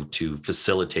to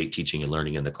facilitate teaching and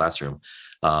learning in the classroom.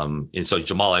 And so,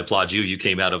 Jamal, I applaud you. You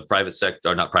came out of private sector,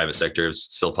 or not private sector,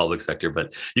 it's still public sector,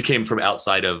 but you came from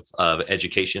outside of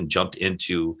education, jumped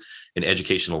into an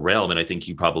educational realm. And I think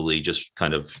you probably, just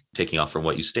kind of taking off from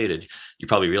what you stated, you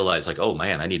probably realized like, oh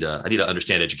man, I need to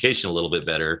understand education a little bit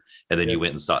better. And then you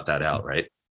went and sought that out, right?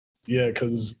 Yeah,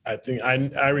 because I think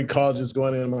I recall just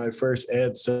going into my first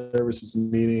ed services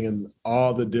meeting and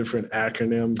all the different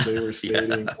acronyms they were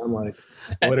stating. Yeah. I'm like,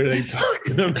 what are they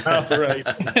talking about right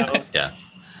now? Yeah.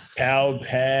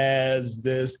 CalPAS,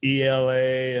 this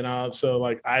ELA, and all. So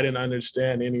like, I didn't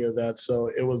understand any of that.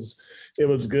 So it was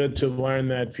good to learn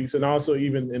that piece. And also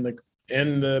even in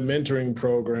the mentoring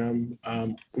program,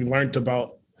 we learned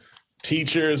about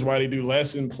teachers, why they do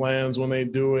lesson plans when they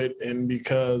do it. And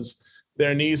because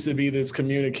there needs to be this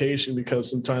communication, because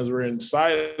sometimes we're in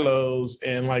silos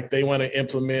and like they want to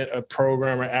implement a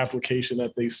program or application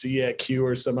that they see at Q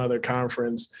or some other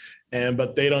conference.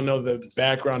 But they don't know the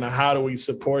background of how do we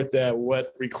support that,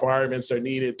 what requirements are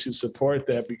needed to support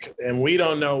that. And we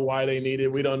don't know why they need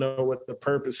it. We don't know what the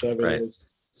purpose of it is.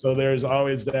 So there's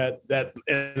always that,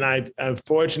 and I'm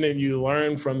fortunate you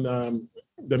learn from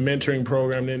the mentoring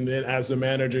program. And then as a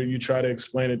manager, you try to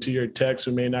explain it to your techs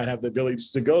who may not have the ability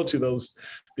to go to those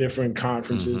different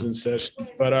conferences and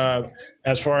sessions. But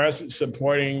as far as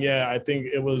supporting, I think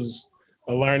it was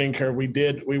a learning curve. We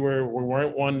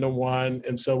weren't one-to-one.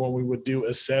 And so when we would do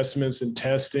assessments and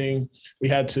testing, we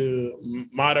had to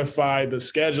modify the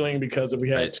scheduling because we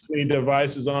had too many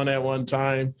devices on at one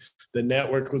time. The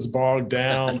network was bogged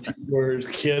down.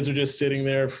 Kids are just sitting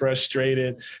there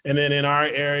frustrated. And then in our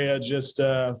area, just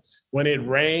when it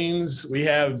rains, we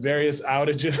have various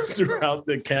outages throughout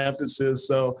the campuses.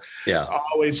 So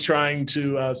always trying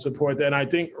to support that. And I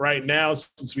think right now,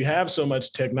 since we have so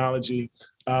much technology,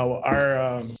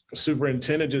 our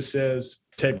superintendent just says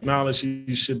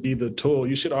technology should be the tool.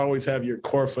 You should always have your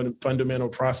core fundamental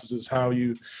processes, how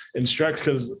you instruct,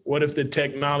 because what if the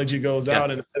technology goes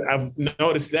out? And I've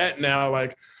noticed that now,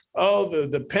 like, oh,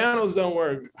 the panels don't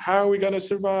work. How are we going to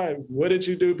survive? What did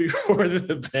you do before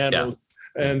the panels?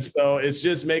 And so it's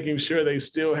just making sure they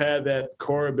still have that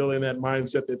core ability and that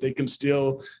mindset that they can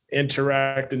still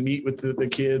interact and meet with the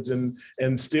kids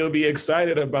and still be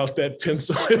excited about that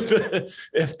pencil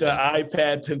if the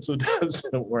iPad pencil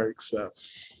doesn't work. So.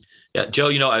 Yeah,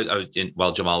 Joe,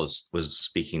 while Jamal was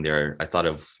speaking there, I thought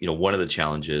of, one of the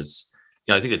challenges,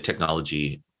 I think the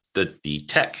technology, the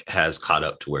tech has caught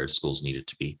up to where schools need it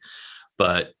to be.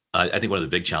 But I think one of the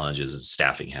big challenges is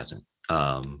staffing hasn't.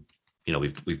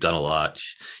 We've done a lot,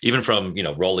 even from,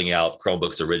 rolling out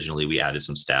Chromebooks originally, we added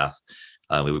some staff.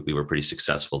 We were pretty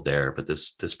successful there, but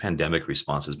this pandemic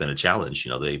response has been a challenge.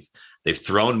 They've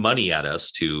thrown money at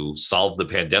us to solve the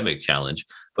pandemic challenge,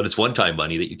 but it's one-time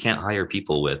money that you can't hire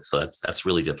people with. So that's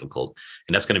really difficult.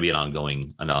 And that's going to be an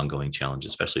ongoing challenge,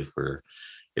 especially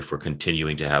if we're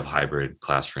continuing to have hybrid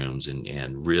classrooms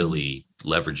and really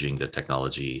leveraging the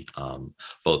technology,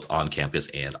 both on campus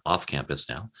and off campus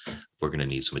now. We're going to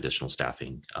need some additional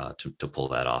staffing to pull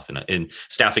that off. And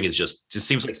staffing is just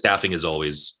seems like staffing is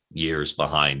always years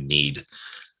behind need,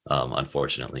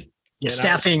 unfortunately. Yeah,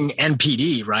 staffing and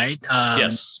PD, right?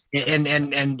 Yes. And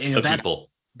that's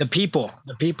the people.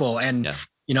 And,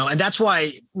 and that's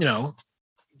why,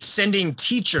 sending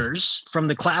teachers from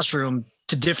the classroom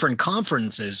to different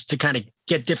conferences to kind of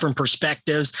get different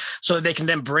perspectives so they can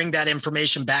then bring that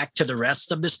information back to the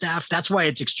rest of the staff. That's why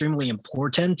it's extremely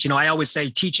important. I always say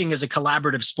teaching is a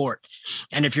collaborative sport.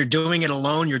 And if you're doing it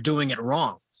alone, you're doing it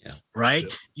wrong. Right.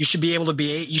 Yeah. You should be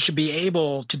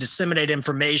able to disseminate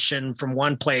information from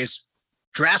one place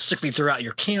drastically throughout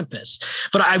your campus.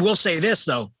 But I will say this,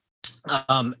 though.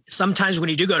 Sometimes when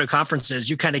you do go to conferences,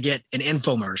 you kind of get an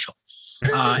infomercial.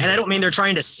 And I don't mean they're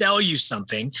trying to sell you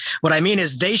something. What I mean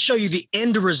is they show you the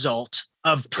end result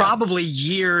of probably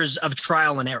years of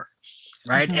trial and error.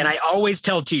 Right. Mm-hmm. And I always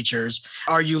tell teachers,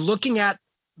 are you looking at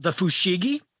the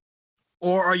fushigi,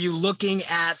 or are you looking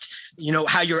at,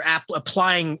 how you're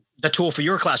applying the tool for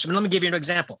your classroom? And let me give you an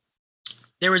example.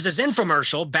 There was this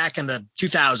infomercial back in the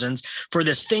 2000s for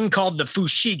this thing called the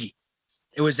fushigi.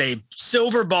 It was a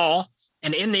silver ball.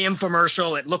 And in the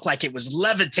infomercial, it looked like it was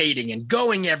levitating and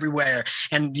going everywhere.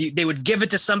 And they would give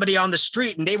it to somebody on the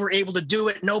street and they were able to do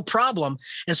it no problem.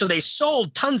 And so they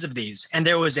sold tons of these. And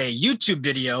there was a YouTube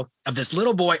video of this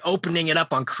little boy opening it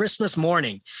up on Christmas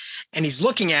morning. And he's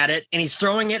looking at it and he's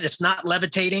throwing it. It's not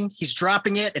levitating. He's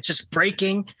dropping it. It's just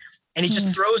breaking. And he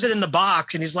just throws it in the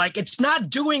box. And he's like, it's not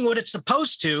doing what it's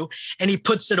supposed to. And he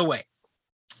puts it away.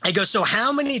 I go, so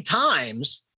how many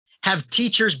times have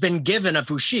teachers been given a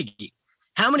fushigi?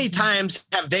 How many times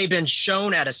have they been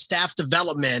shown at a staff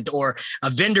development or a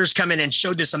vendors come in and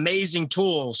show this amazing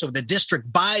tool? So the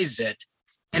district buys it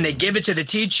and they give it to the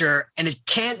teacher and it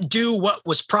can't do what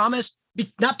was promised,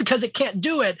 not because it can't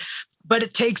do it, but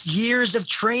it takes years of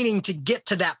training to get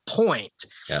to that point.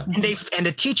 Yeah. And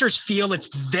the teachers feel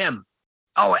it's them.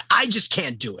 Oh, I just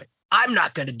can't do it. I'm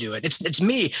not going to do it. It's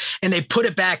me. And they put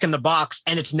it back in the box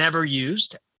and it's never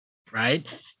used. Right.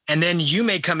 And then you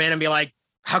may come in and be like,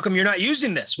 how come you're not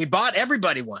using this? We bought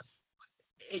everybody one.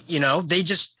 They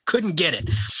just couldn't get it.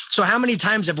 So how many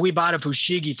times have we bought a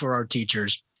fushigi for our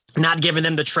teachers, not giving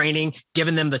them the training,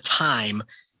 giving them the time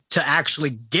to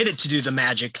actually get it to do the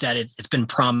magic that it's been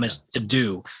promised to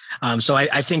do? So I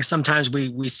think sometimes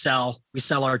we sell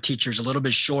our teachers a little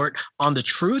bit short on the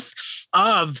truth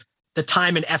of the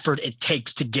time and effort it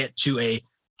takes to get to a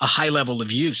high level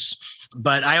of use.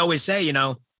 But I always say,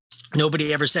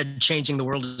 nobody ever said changing the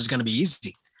world is going to be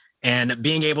easy. And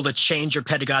being able to change your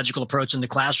pedagogical approach in the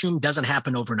classroom doesn't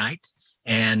happen overnight.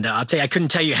 And I'll tell you, I couldn't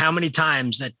tell you how many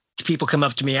times that people come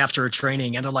up to me after a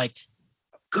training and they're like,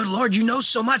 good Lord, you know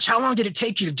so much. How long did it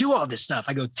take you to do all this stuff?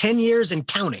 I go, 10 years and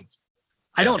counting.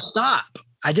 I don't stop.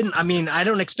 I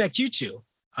don't expect you to.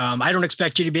 I don't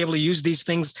expect you to be able to use these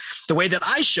things the way that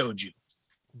I showed you.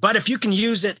 But if you can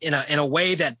use it in a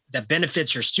way that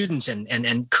benefits your students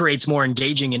and creates more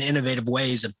engaging and innovative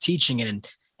ways of teaching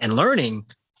and learning,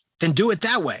 then do it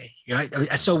that way.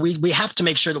 So we have to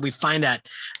make sure that we find that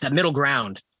middle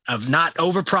ground of not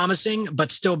over-promising,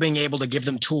 but still being able to give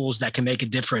them tools that can make a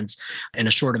difference in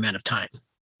a short amount of time.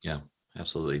 Yeah,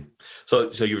 absolutely. So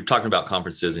you were talking about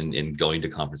conferences and going to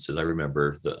conferences. I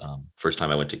remember the first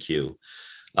time I went to Q.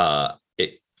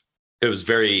 It was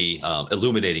very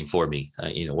illuminating for me.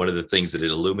 One of the things that it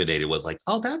illuminated was like,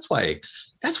 oh, that's why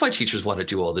teachers want to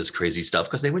do all this crazy stuff,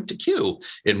 because they went to Q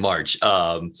in March.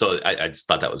 So I just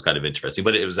thought that was kind of interesting,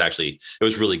 but it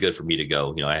was really good for me to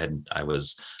go. I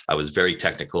was very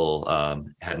technical,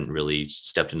 hadn't really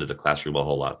stepped into the classroom a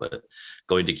whole lot, but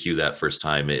going to Q that first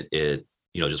time, it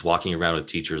just walking around with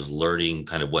teachers, learning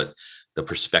kind of what the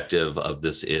perspective of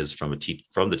this is from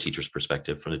the teacher's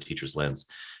perspective, from the teacher's lens.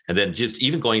 And then just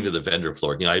even going to the vendor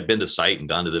floor, I'd been to CITE and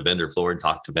gone to the vendor floor and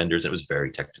talked to vendors. It was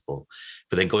very technical,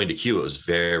 but then going to Q, it was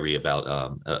very about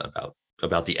the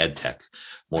EdTech,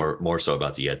 more so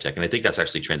about the EdTech. And I think that's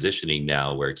actually transitioning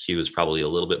now, where Q is probably a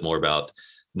little bit more about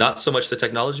not so much the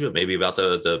technology, but maybe about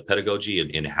the pedagogy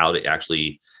and how to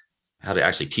actually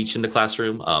teach in the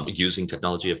classroom, using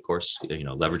technology, of course,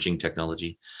 leveraging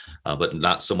technology, but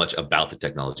not so much about the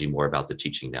technology, more about the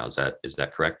teaching now. Is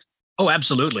that correct? Oh,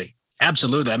 absolutely.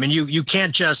 Absolutely. I mean, you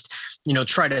can't just,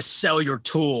 try to sell your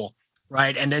tool,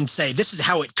 right? And then say, this is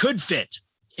how it could fit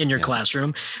in your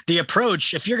classroom. The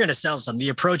approach, if you're going to sell something, the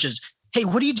approach is, hey,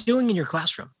 what are you doing in your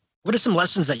classroom? What are some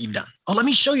lessons that you've done? Oh, let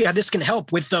me show you how this can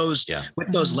help with those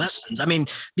lessons. I mean,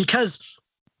 because,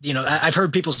 I've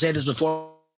heard people say this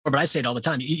before, but I say it all the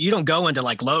time. You don't go into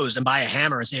like Lowe's and buy a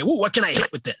hammer and say, "Ooh, what can I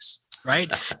hit with this?"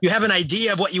 Right? You have an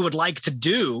idea of what you would like to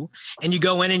do, and you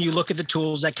go in and you look at the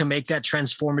tools that can make that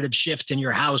transformative shift in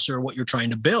your house or what you're trying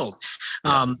to build.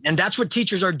 And that's what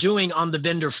teachers are doing on the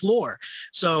vendor floor.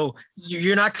 So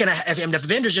you're not going to, if the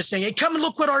vendor's just saying, "Hey, come and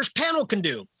look what our panel can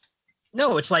do."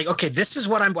 No, it's like, okay, this is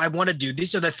what I want to do.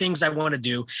 These are the things I want to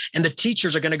do. And the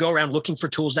teachers are going to go around looking for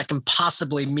tools that can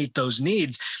possibly meet those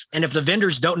needs. And if the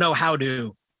vendors don't know how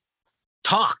to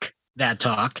talk, they're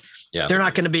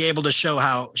not going to be able to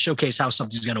showcase how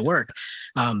something's going to work.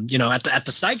 At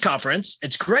the CITE conference,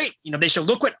 it's great. They show,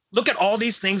 look at all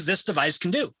these things this device can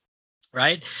do.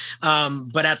 right?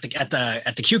 But at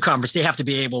the Q conference, they have to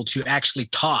be able to actually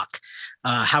talk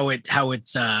how it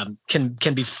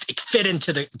can be fit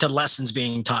into the lessons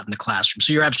being taught in the classroom.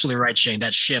 So you're absolutely right, Shane.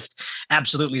 That shift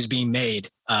absolutely is being made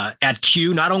at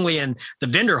Q, not only in the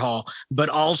vendor hall, but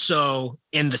also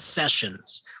in the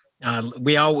sessions.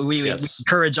 We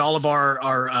encourage all of our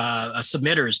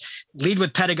submitters, lead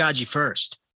with pedagogy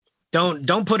first.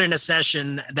 Don't put in a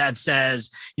session that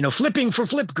says, flipping for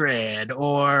Flipgrid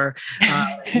or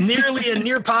nearly a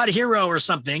Nearpod hero or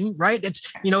something, right?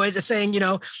 It's saying,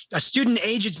 a student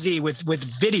agency with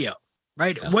video,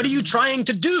 right? Yes. What are you trying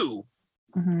to do?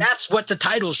 Mm-hmm. That's what the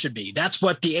title should be. That's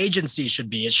what the agency should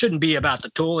be. It shouldn't be about the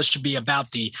tool. It should be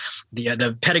about the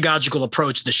pedagogical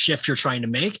approach, the shift you're trying to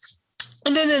make.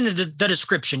 And then in the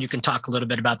description, you can talk a little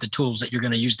bit about the tools that you're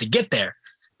going to use to get there.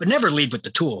 But never lead with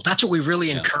the tool. That's what we really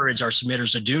encourage our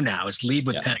submitters to do now, is lead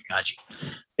with pedagogy.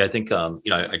 Yeah, I think,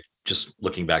 I just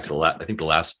looking back to the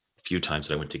last few times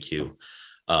that I went to Q,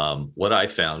 what I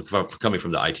found, coming from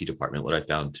the IT department, what I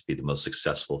found to be the most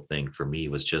successful thing for me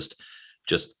was just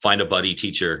find a buddy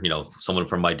teacher, someone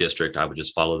from my district. I would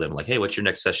just follow them like, hey, what's your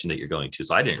next session that you're going to?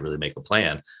 So I didn't really make a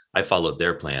plan. I followed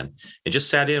their plan and just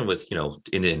sat in with,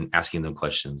 in asking them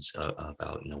questions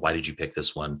about, why did you pick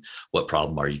this one? What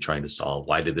problem are you trying to solve?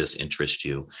 Why did this interest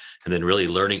you? And then really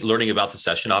learning about the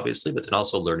session, obviously, but then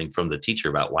also learning from the teacher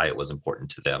about why it was important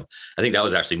to them. I think that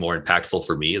was actually more impactful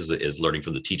for me is learning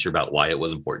from the teacher about why it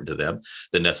was important to them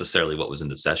than necessarily what was in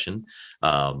the session.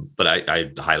 But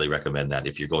I highly recommend that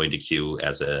if you're going to Q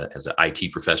as an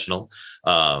IT professional,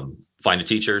 find a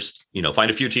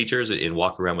few teachers and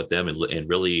walk around with them and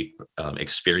really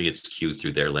experience Q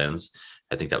through their lens.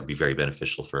 I think that would be very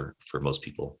beneficial for most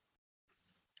people.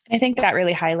 I think that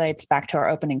really highlights back to our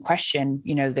opening question,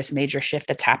 this major shift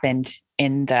that's happened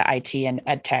in the IT and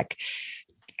EdTech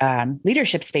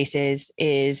leadership spaces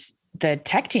is the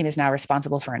tech team is now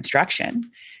responsible for instruction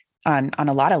on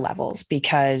a lot of levels,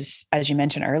 because as you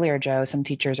mentioned earlier, Joe, some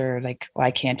teachers are like, well, I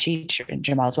can't teach, and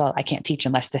Jamal as well, I can't teach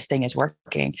unless this thing is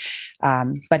working.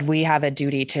 But we have a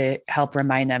duty to help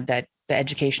remind them that the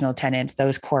educational tenets,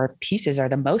 those core pieces are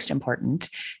the most important.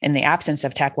 In the absence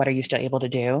of tech, what are you still able to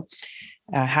do?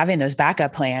 Having those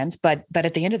backup plans. But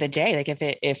at the end of the day,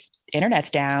 like if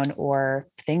internet's down or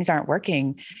things aren't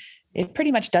working, it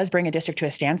pretty much does bring a district to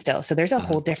a standstill. So there's a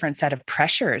whole different set of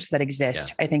pressures that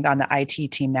exist, I think, on the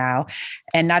IT team now.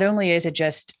 And not only is it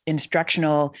just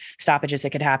instructional stoppages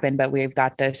that could happen, but we've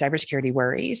got the cybersecurity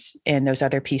worries and those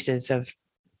other pieces of,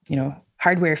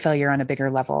 hardware failure on a bigger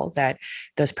level, that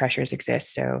those pressures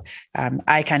exist. So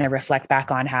I kind of reflect back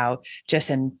on how just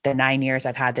in the 9 years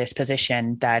I've had this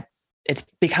position that it's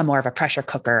become more of a pressure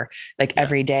cooker. Like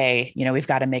every day, we've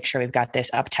got to make sure we've got this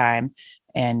uptime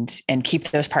and keep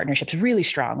those partnerships really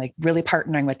strong, like really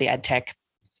partnering with the EdTech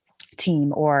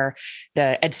team or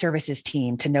the Ed Services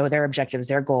team to know their objectives,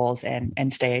 their goals,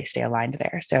 and stay aligned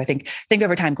there. So I think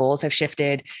over time goals have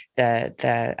shifted.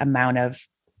 The amount of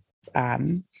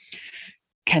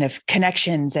kind of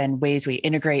connections and ways we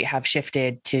integrate have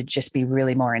shifted to just be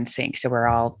really more in sync. So we're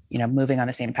all, moving on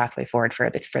the same pathway forward for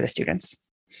the students.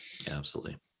 Yeah,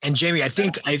 absolutely. And Jamie, I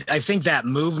think that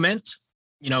movement,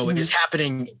 is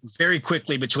happening very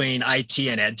quickly between IT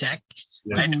and EdTech.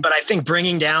 Yes. Right? But I think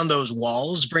bringing down those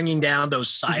walls, bringing down those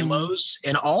silos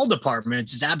in all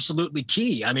departments is absolutely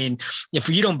key. I mean, if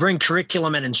you don't bring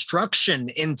curriculum and instruction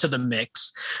into the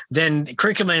mix, then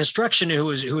curriculum and instruction who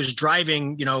is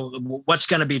driving, what's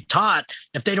going to be taught,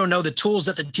 if they don't know the tools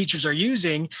that the teachers are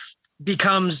using,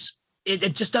 becomes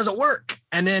it just doesn't work.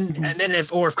 And then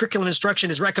if curriculum instruction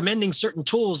is recommending certain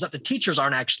tools that the teachers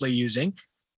aren't actually using,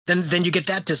 then you get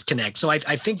that disconnect. So I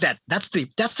think that's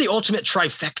the ultimate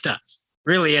trifecta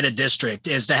really in a district,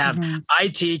 is to have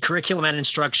IT, curriculum and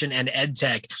instruction, and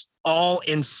EdTech all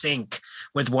in sync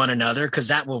with one another, because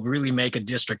that will really make a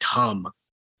district hum.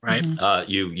 Right.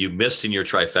 You missed in your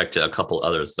trifecta a couple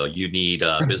others, though. You need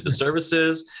business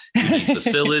services, you need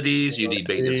facilities, you need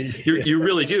maintenance. You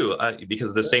really do, because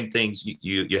of the same things.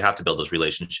 You have to build those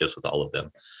relationships with all of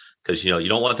them, because you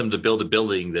don't want them to build a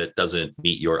building that doesn't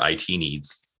meet your IT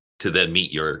needs to then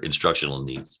meet your instructional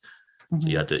needs. So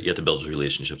you have to build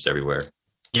relationships everywhere.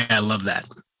 Yeah, I love that.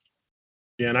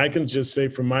 Yeah, and I can just say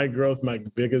for my growth, my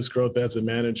biggest growth as a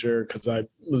manager, because I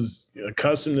was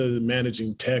accustomed to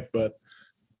managing tech, but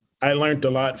I learned a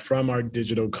lot from our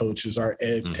digital coaches, our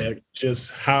ed tech,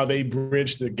 just how they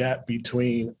bridge the gap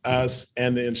between us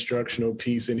and the instructional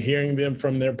piece, and hearing them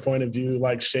from their point of view,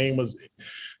 like Shane was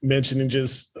mentioning,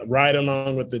 just ride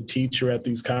along with the teacher at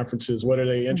these conferences. What are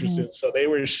they interested in? So they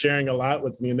were sharing a lot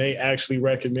with me, and they actually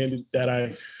recommended that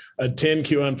I attend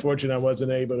Q. Unfortunately, I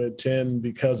wasn't able to attend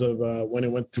because of when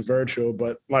it went to virtual.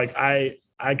 But like I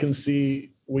can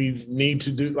see we need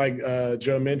to do, like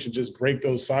Joe mentioned, just break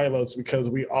those silos, because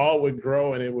we all would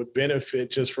grow and it would benefit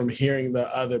just from hearing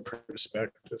the other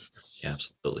perspective. Yeah,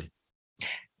 absolutely.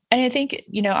 And I think,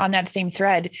 on that same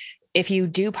thread, if you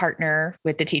do partner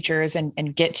with the teachers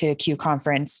and get to a Q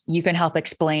conference, you can help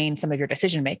explain some of your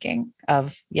decision-making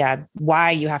of,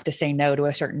 why you have to say no to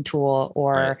a certain tool,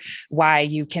 or why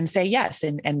you can say yes,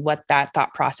 and what that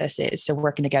thought process is. So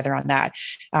working together on that,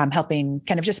 helping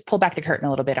kind of just pull back the curtain a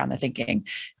little bit on the thinking.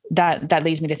 That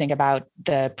leads me to think about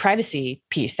the privacy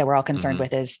piece that we're all concerned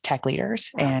with as tech leaders,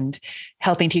 and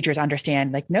helping teachers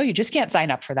understand, like, no, you just can't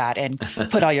sign up for that and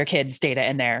put all your kids' data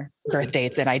in there, birth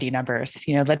dates and ID numbers.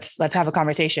 Let's have a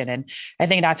conversation. And I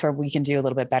think that's where we can do a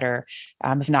little bit better,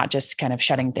 of not just kind of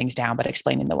shutting things down, but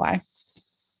explaining the why.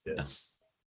 Yes.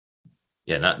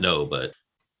 Yeah, not no, but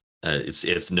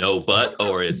it's no, but,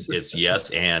 or it's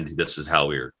yes, and this is how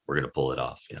we're going to pull it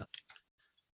off.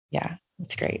 Yeah,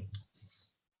 that's great.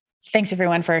 Thanks,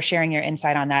 everyone, for sharing your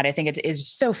insight on that. I think it is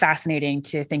so fascinating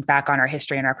to think back on our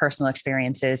history and our personal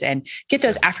experiences and get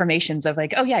those affirmations of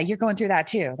like, oh yeah, you're going through that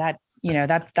too. That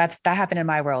happened in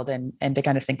my world, and to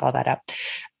kind of sync all that up.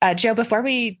 Joe, before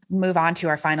we move on to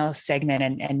our final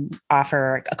segment and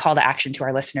offer a call to action to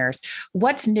our listeners,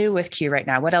 what's new with Q right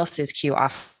now? What else is Q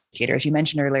offering? You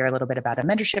mentioned earlier a little bit about a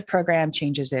mentorship program,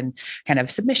 changes in kind of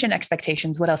submission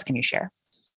expectations. What else can you share?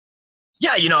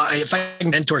 Yeah, if I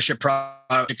can mentorship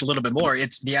project a little bit more,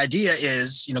 it's the idea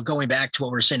is, going back to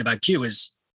what we were saying about Q,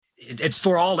 is it's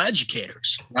for all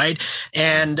educators, right?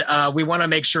 And we want to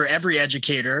make sure every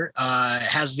educator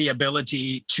has the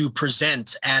ability to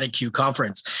present at a Q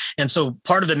conference. And so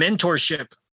part of the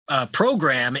mentorship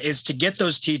program is to get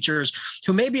those teachers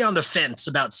who may be on the fence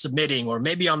about submitting, or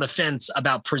maybe on the fence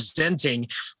about presenting,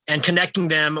 and connecting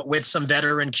them with some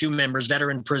veteran Q members,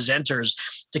 veteran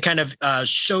presenters, to kind of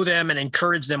show them and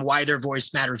encourage them why their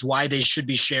voice matters, why they should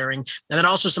be sharing. And then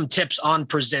also some tips on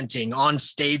presenting, on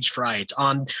stage fright,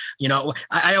 on,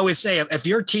 I always say, if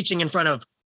you're teaching in front of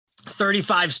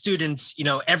 35 students,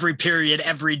 every period,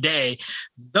 every day,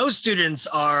 those students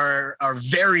are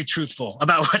very truthful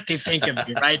about what they think of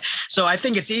you, right? So I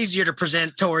think it's easier to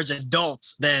present towards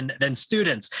adults than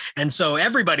students. And so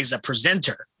everybody's a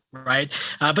presenter, right?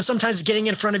 But sometimes getting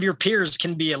in front of your peers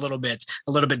can be a little bit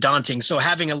daunting. So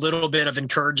having a little bit of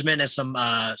encouragement and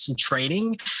some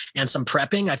training and some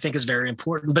prepping, I think, is very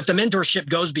important. But the mentorship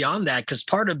goes beyond that, because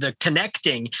part of the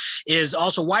connecting is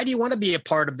also, why do you want to be a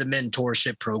part of the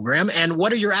mentorship program? And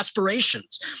what are your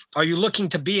aspirations? Are you looking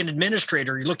to be an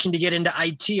administrator? Are you looking to get into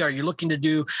IT? Are you looking to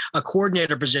do a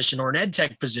coordinator position or an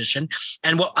EdTech position?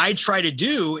 And what I try to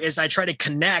do is I try to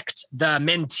connect the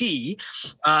mentee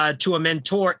to a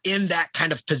mentor in that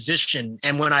kind of position.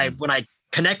 And when I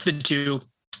connect the two,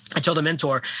 I tell the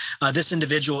mentor, this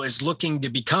individual is looking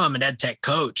to become an EdTech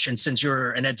coach. And since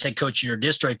you're an EdTech coach in your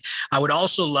district, I would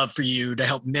also love for you to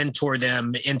help mentor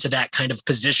them into that kind of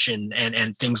position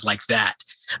and things like that.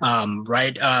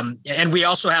 Right. And we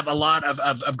also have a lot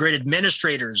of great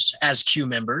administrators as Q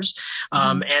members,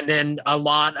 and then a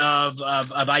lot of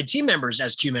IT members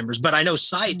as Q members. But I know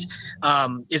CITE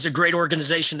is a great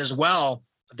organization as well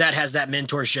that has that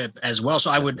mentorship as well. So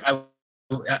I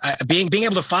being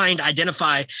able to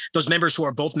identify those members who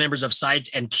are both members of CITE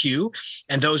and Q,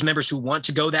 and those members who want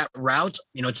to go that route,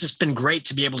 it's just been great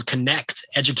to be able to connect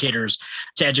educators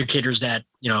to educators that,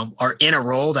 are in a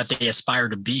role that they aspire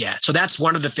to be at. So that's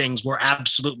one of the things we're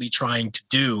absolutely trying to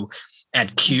do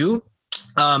at Q.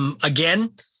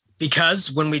 Again,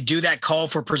 because when we do that call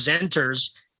for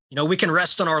presenters, we can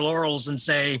rest on our laurels and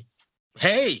say,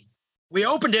 hey, we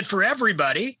opened it for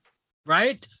everybody,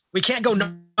 right? We can't go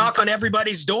knock on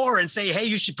everybody's door and say, hey,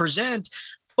 you should present,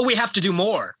 but we have to do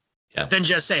more than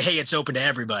just say, hey, it's open to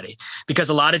everybody. Because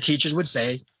a lot of teachers would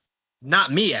say, not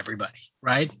me, everybody,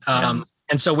 right? And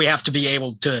so we have to be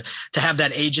able to have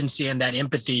that agency and that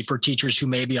empathy for teachers who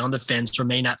may be on the fence or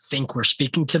may not think we're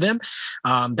speaking to them.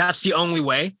 That's the only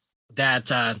way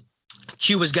that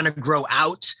Q is going to grow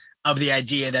out of the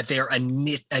idea that they are a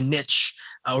niche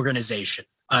organization.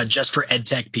 Just for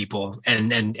EdTech people,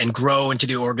 and grow into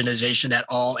the organization that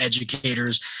all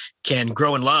educators can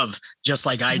grow and love, just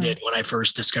like I did when I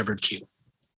first discovered Q.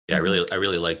 Yeah, I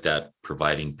really like that,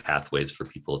 providing pathways for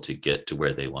people to get to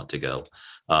where they want to go,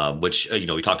 which,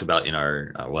 we talked about in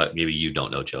our, maybe you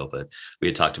don't know, Joe, but we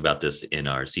had talked about this in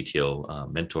our CTO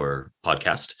mentor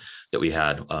podcast, that we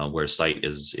had, where CITE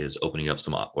is opening up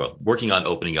working on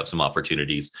opening up some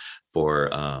opportunities for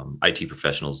IT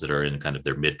professionals that are in kind of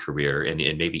their mid-career and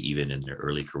maybe even in their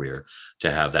early career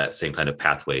to have that same kind of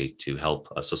pathway to help.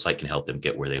 So CITE can help them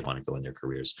get where they want to go in their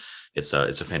careers. It's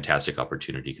a fantastic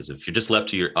opportunity, because if you're just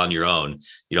left on your own,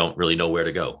 you don't really know where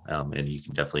to go. And you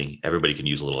can everybody can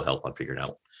use a little help on figuring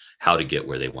out how to get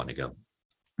where they want to go.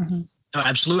 Mm-hmm. Oh,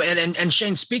 absolutely. And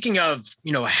Shane, speaking of,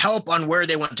 help on where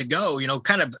they want to go,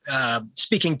 kind of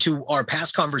speaking to our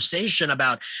past conversation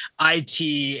about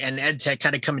IT and EdTech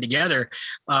kind of coming together,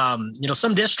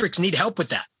 some districts need help with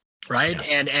that.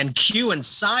 Right. Yeah. And CUE and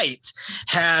CITE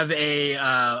have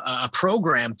a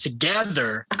program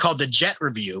together called the JET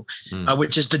Review,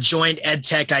 which is the Joint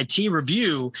EdTech IT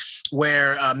Review,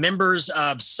 where members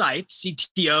of CITE,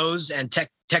 CTOs and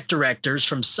tech directors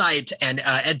from CITE and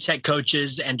EdTech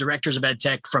coaches and directors of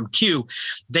EdTech from CUE,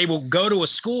 they will go to a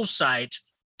school site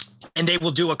and they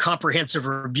will do a comprehensive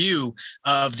review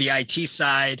of the IT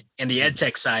side and the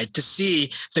EdTech side to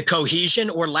see the cohesion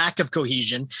or lack of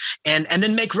cohesion, and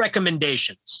then make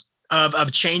recommendations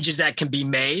of changes that can be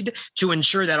made to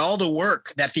ensure that all the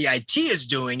work that the IT is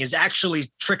doing is actually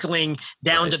trickling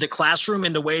down to the classroom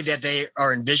in the way that they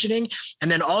are envisioning.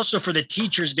 And then also for the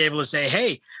teachers to be able to say,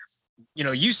 hey,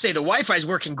 you say the Wi-Fi is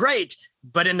working great,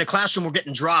 but in the classroom, we're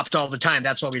getting dropped all the time.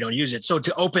 That's why we don't use it. So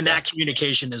to open that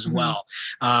communication as well.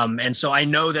 And so I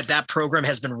know that program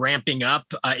has been ramping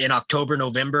up in October,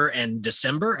 November, and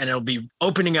December, and it'll be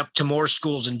opening up to more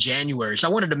schools in January. So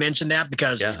I wanted to mention that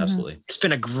because absolutely, it's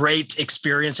been a great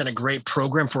experience and a great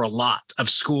program for a lot of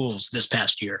schools this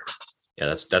past year. Yeah,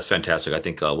 that's fantastic. I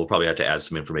think we'll probably have to add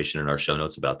some information in our show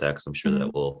notes about that, because I'm sure that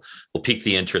it will pique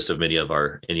the interest of many of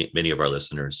our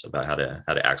listeners about how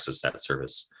to access that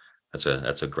service. That's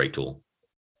a great tool.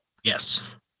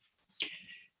 Yes.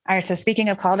 All right. So speaking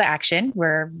of call to action,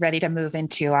 we're ready to move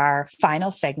into our final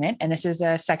segment. And this is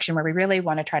a section where we really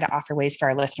want to try to offer ways for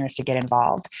our listeners to get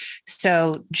involved.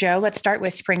 So Joe, let's start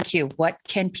with Spring CUE. What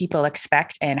can people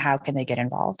expect and how can they get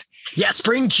involved? Yeah,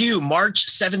 Spring CUE, March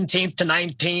 17th to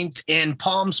 19th in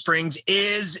Palm Springs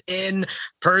is in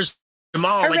person.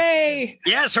 Jamal, hooray!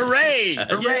 Yes, hooray!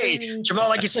 Hooray! Jamal,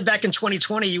 like you said, back in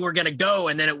 2020, you were going to go,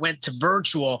 and then it went to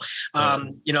virtual.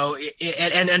 And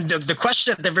the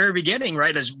question at the very beginning,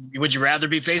 right, is would you rather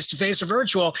be face to face or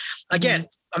virtual? Again,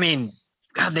 I mean,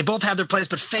 God, they both have their place,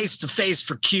 but face to face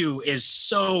for CUE is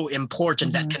so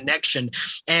important. That connection,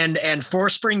 and for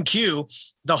Spring CUE,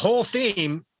 the whole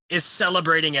theme is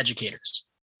celebrating educators,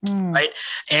 right?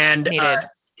 And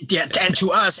and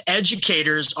to us,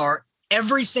 educators are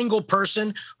every single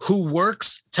person who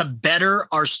works to better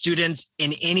our students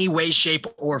in any way, shape,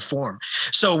 or form.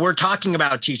 So we're talking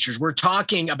about teachers, we're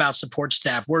talking about support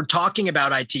staff, we're talking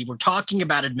about IT, we're talking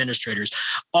about administrators.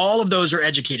 All of those are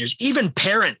educators, even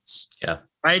parents. Yeah.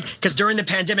 Right? Because during the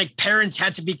pandemic, parents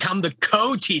had to become the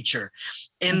co-teacher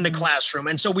in the classroom.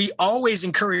 And so we always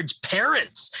encourage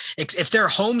parents, if they're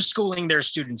homeschooling their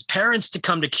students, parents to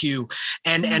come to CUE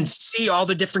and see all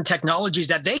the different technologies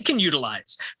that they can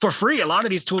utilize for free. A lot of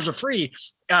these tools are free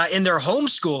in their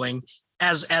homeschooling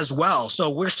as well. So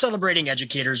we're celebrating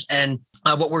educators. And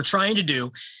what we're trying to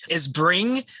do is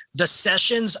bring the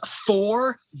sessions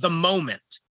for the moment.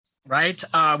 Right.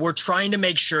 We're trying to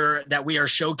make sure that we are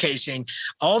showcasing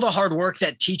all the hard work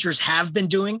that teachers have been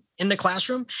doing in the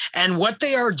classroom and what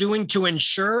they are doing to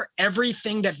ensure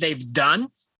everything that they've done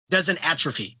doesn't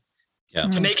atrophy. Yeah.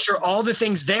 To make sure all the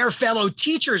things their fellow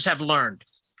teachers have learned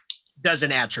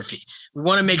doesn't atrophy. We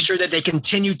want to make sure that they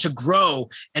continue to grow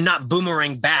and not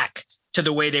boomerang back to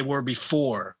the way they were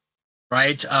before.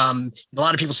 Right. A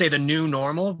lot of people say the new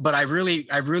normal, but I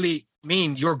really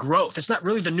mean your growth. It's not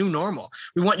really the new normal.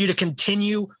 We want you to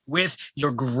continue with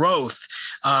your growth.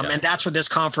 And that's what this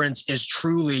conference is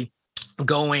truly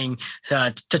going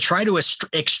to try to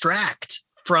extract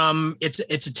from its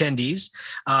attendees.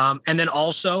 And then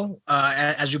also,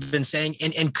 as you've been saying,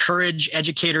 encourage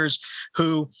educators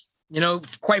who,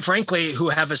 quite frankly, who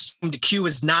have assumed CUE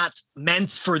is not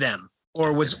meant for them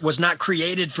or was not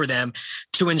created for them,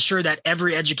 to ensure that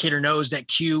every educator knows that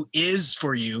CUE is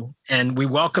for you. And we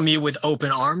welcome you with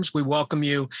open arms. We welcome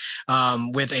you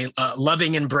with a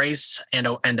loving embrace and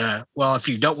well, if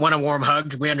you don't want a warm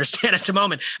hug, we understand at the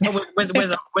moment, but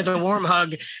with a warm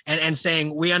hug and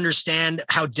saying, we understand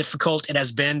how difficult it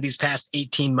has been these past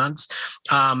 18 months.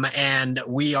 And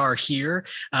we are here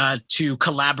to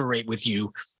collaborate with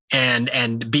you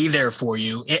and be there for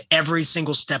you every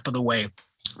single step of the way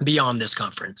beyond this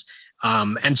conference.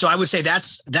 And so I would say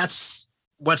that's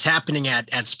what's happening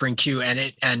at Spring Q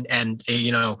and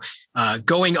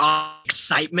going on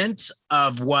excitement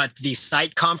of what the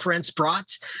CITE conference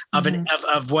brought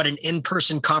of what an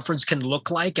in-person conference can look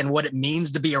like and what it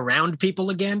means to be around people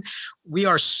again. We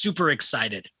are super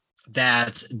excited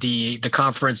that the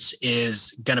conference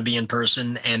is going to be in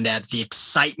person and that the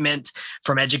excitement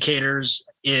from educators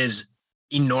is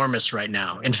enormous right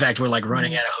now. In fact, we're like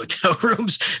running out of hotel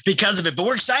rooms because of it, but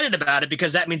we're excited about it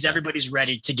because that means everybody's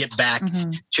ready to get back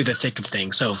to the thick of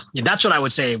things. So that's what I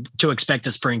would say to expect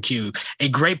at Spring Q, a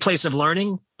great place of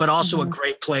learning, but also a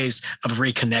great place of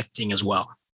reconnecting as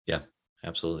well. Yeah,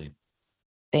 absolutely.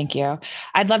 Thank you.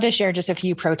 I'd love to share just a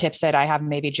few pro tips that I have.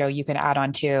 Maybe Joe, you can add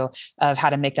on to of how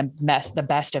to make the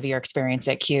best of your experience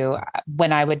at Q.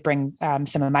 When I would bring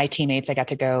some of my teammates, I got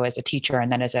to go as a teacher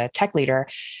and then as a tech leader,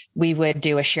 we would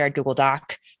do a shared Google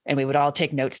Doc and we would all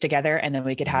take notes together and then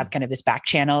we could have kind of this back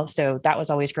channel. So that was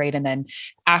always great. And then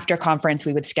after conference,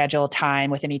 we would schedule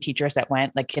time with any teachers that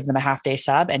went, like give them a half day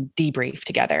sub and debrief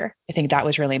together. I think that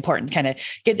was really important, kind of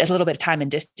get a little bit of time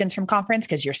and distance from conference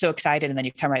because you're so excited and then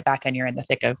you come right back and you're in the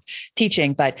thick of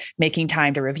teaching, but making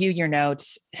time to review your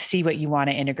notes, see what you want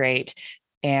to integrate.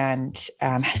 And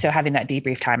so having that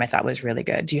debrief time, I thought was really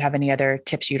good. Do you have any other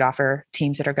tips you'd offer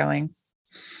teams that are going?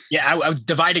 Yeah, I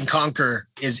divide and conquer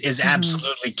is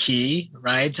absolutely key,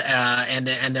 right? And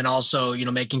then also,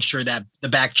 making sure that the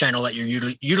back channel that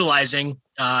you're utilizing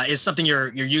is something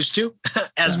you're used to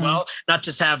as well. Not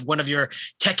just have one of your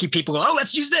techie people go, oh,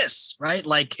 let's use this, right?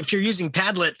 Like if you're using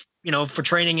Padlet, for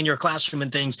training in your classroom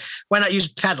and things, why not use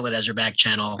Padlet as your back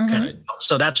channel?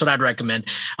 So that's what I'd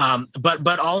recommend.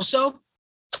 But also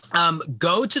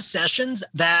go to sessions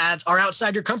that are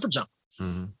outside your comfort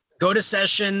zone. Go to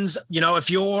sessions, if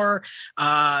you're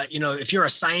a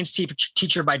science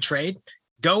teacher by trade,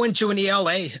 go into an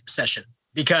ELA session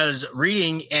because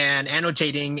reading and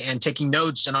annotating and taking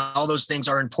notes and all those things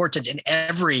are important in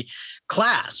every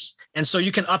class. And so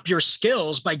you can up your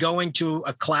skills by going to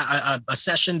a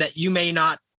session that you may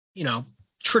not,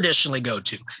 traditionally go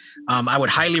to. I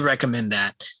would highly recommend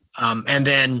that. And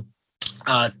then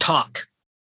talk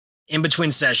in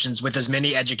between sessions with as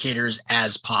many educators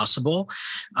as possible,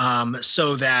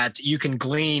 so that you can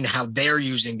glean how they're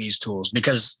using these tools,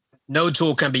 because no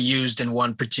tool can be used in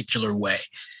one particular way.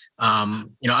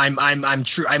 I'm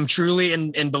truly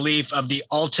in belief of the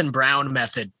Alton Brown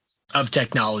method of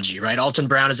technology, right? Alton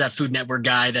Brown is that Food Network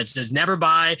guy that says never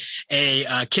buy a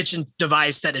kitchen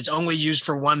device that is only used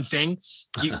for one thing.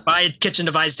 You buy a kitchen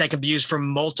device that can be used for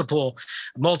multiple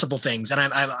things. And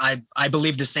I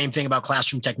believe the same thing about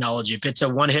classroom technology. If it's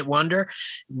a one-hit wonder,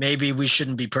 maybe we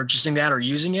shouldn't be purchasing that or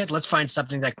using it. Let's find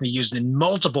something that can be used in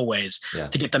multiple ways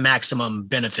to get the maximum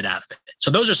benefit out of it.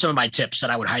 So those are some of my tips that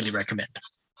I would highly recommend.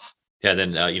 Yeah.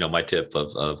 Then, my tip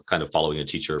of kind of following a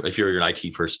teacher, if you're an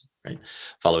IT person, right,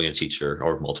 following a teacher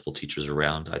or multiple teachers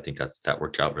around, I think that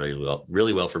worked out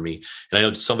really well for me. And I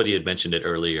know somebody had mentioned it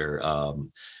earlier.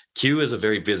 Q is a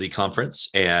very busy conference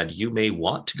and you may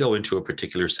want to go into a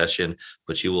particular session,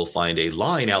 but you will find a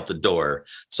line out the door.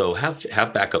 So have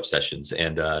backup sessions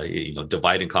and,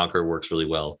 divide and conquer works really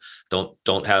well. Don't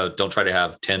try to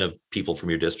have 10 of people from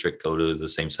your district go to the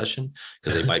same session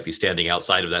because they might be standing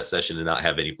outside of that session and not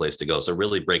have any place to go. So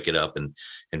really break it up and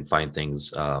find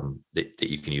things that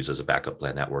you can use as a backup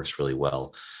plan. That works really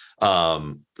well.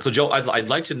 So Joe, I'd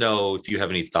like to know if you have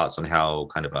any thoughts on how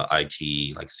kind of a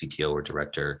IT like CTO or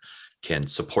director can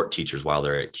support teachers while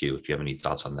they're at Q, if you have any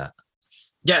thoughts on that.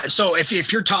 Yeah. So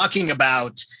if you're talking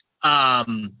about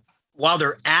while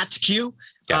they're at Q,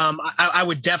 I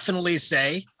would definitely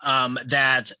say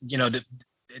that,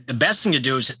 the best thing to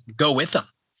do is go with them.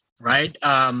 Right.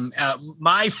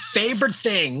 My favorite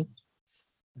thing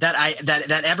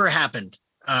that ever happened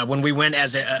when we went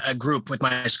as a group with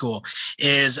my school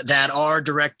is that our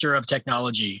director of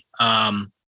technology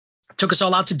took us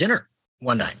all out to dinner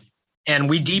one night and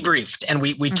we debriefed and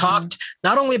we talked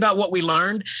not only about what we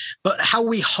learned, but how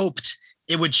we hoped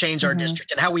it would change our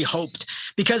district and how we hoped,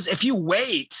 because if you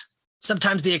wait,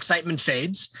 sometimes the excitement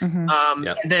fades. And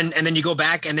then you go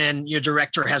back and then your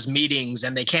director has meetings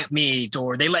and they can't meet,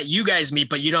 or they let you guys meet,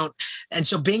 but you don't. And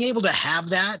so being able to have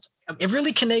that, it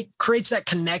really creates that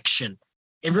connection.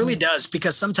 It really does,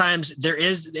 because sometimes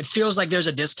it feels like there's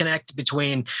a disconnect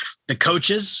between the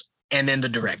coaches and then the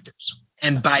directors.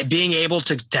 And by being able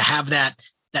to have that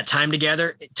time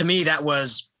together, to me, that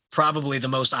was probably the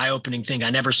most eye-opening thing. I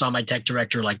never saw my tech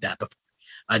director like that before.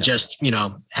 Just,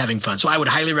 having fun. So I would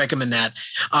highly recommend that.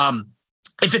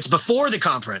 If it's before the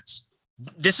conference,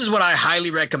 this is what I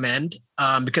highly recommend,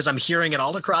 because I'm hearing it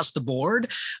all across the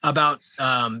board about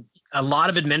a lot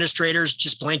of administrators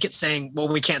just blanket saying,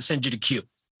 well, we can't send you to Q.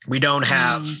 We don't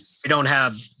have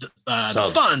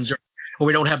the funds, or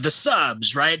we don't have the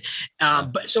subs, right?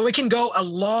 But so it can go a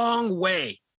long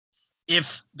way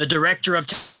if the director of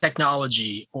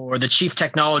technology or the chief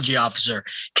technology officer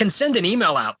can send an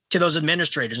email out to those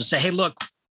administrators and say, hey, look,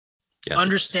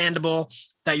 understandable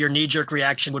that your knee-jerk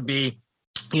reaction would be,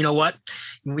 you know what,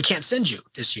 we can't send you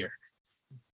this year.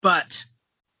 But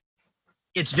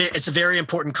it's a very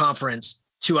important conference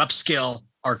to upskill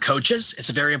our coaches. It's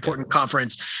a very important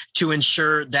conference to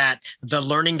ensure that the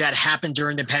learning that happened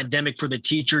during the pandemic for the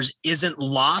teachers isn't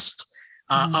lost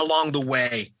along the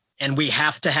way. And we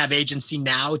have to have agency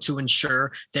now to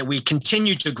ensure that we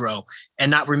continue to grow and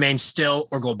not remain still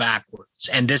or go backwards.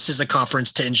 And this is a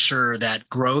conference to ensure that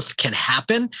growth can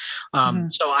happen.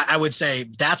 So I would say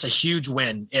that's a huge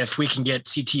win if we can get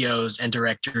CTOs and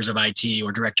directors of IT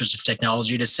or directors of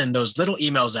technology to send those little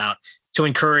emails out to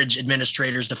encourage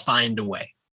administrators to find a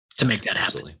way to make that happen.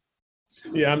 Absolutely.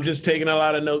 Yeah, I'm just taking a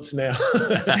lot of notes now.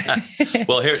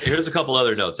 Well, here's a couple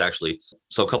other notes, actually.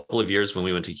 So a couple of years when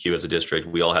we went to Q as a district,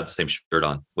 we all had the same shirt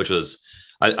on, which was,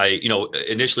 I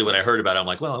initially when I heard about it, I'm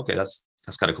like, well, okay, that's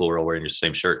kind of cool. We're all wearing your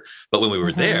same shirt. But when we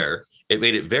were there, it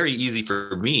made it very easy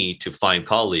for me to find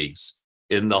colleagues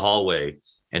in the hallway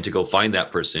and to go find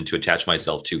that person to attach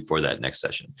myself to for that next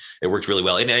session. It worked really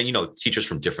well. And teachers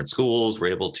from different schools were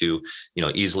able to,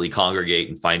 easily congregate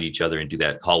and find each other and do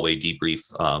that hallway debrief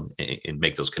and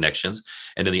make those connections.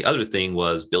 And then the other thing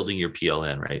was building your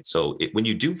PLN, right? So when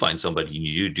you do find somebody,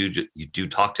 you do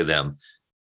talk to them,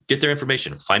 get their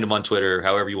information, find them on Twitter,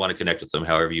 however you want to connect with them,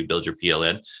 however you build your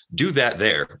PLN, do that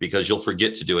there because you'll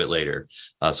forget to do it later.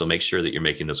 So make sure that you're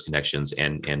making those connections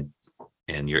and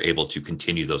you're able to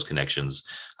continue those connections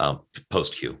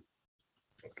post-Q.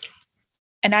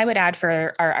 And I would add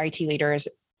for our IT leaders,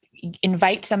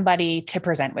 invite somebody to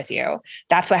present with you.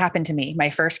 That's what happened to me.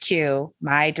 My first Q,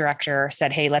 my director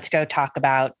said, hey, let's go talk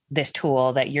about this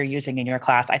tool that you're using in your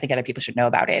class. I think other people should know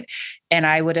about it. And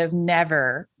I would have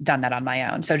never done that on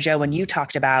my own. So Joe, when you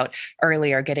talked about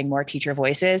earlier getting more teacher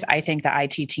voices, I think the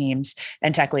IT teams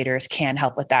and tech leaders can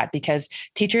help with that because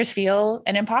teachers feel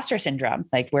an imposter syndrome.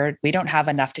 Like we don't have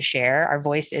enough to share. Our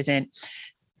voice isn't,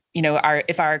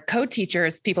 if our code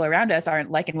teachers, people around us aren't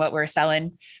liking what we're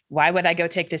selling, why would I go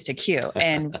take this to Q?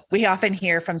 And we often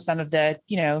hear from some of the,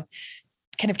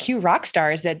 kind of Q rock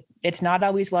stars that it's not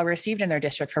always well received in their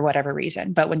district for whatever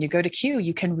reason. But when you go to Q,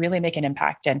 you can really make an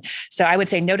impact. And so I would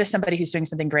say, notice somebody who's doing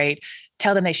something great,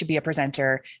 tell them they should be a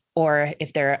presenter, or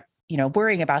if they're,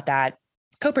 worrying about that,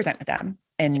 co-present with them.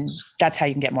 And that's how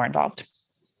you can get more involved.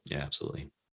 Yeah, absolutely.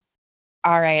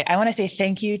 All right. I want to say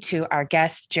thank you to our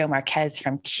guest, Joe Marquez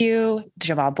from Q,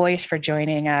 Jamal Boyce for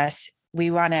joining us. We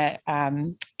want to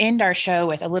end our show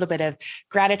with a little bit of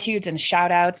gratitudes and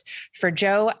shout outs. For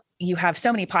Joe, you have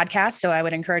so many podcasts, so I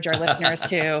would encourage our listeners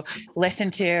to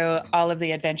listen to all of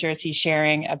the adventures he's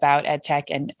sharing about EdTech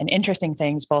and interesting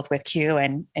things, both with Q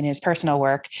and his personal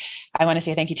work. I want to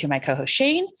say thank you to my co-host,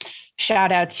 Shane.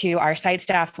 Shout out to our site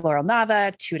staff, Laurel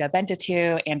Nava, Tuda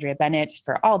Bentatu, Andrea Bennett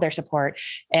for all their support.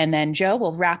 And then Joe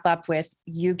will wrap up with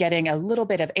you getting a little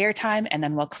bit of airtime, and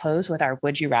then we'll close with our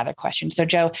Would You Rather question. So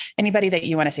Joe, anybody that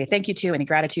you want to say thank you to, any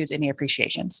gratitudes, any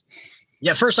appreciations?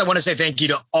 Yeah, first I want to say thank you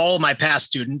to all my past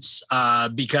students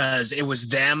because it was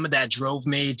them that drove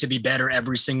me to be better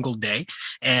every single day.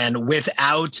 And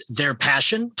without their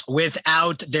passion,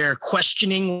 without their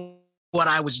questioning what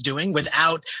I was doing,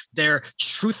 without their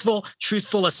truthful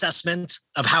assessment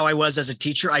of how I was as a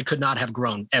teacher, I could not have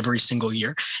grown every single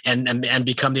year and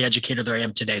become the educator that I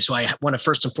am today. So I want to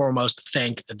first and foremost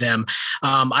thank them.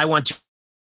 I want to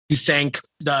thank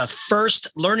the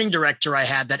first learning director I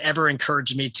had that ever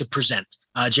encouraged me to present.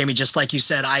 Jamie, just like you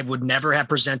said, I would never have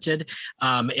presented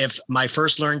if my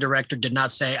first learning director did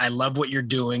not say, I love what you're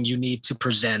doing. You need to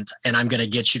present, and I'm going to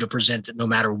get you to present it no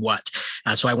matter what.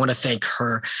 So I want to thank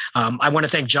her. I want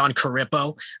to thank John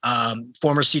Carippo,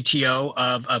 former CTO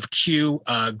of Q,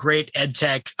 great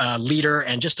EdTech leader,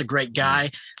 and just a great guy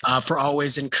for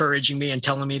always encouraging me and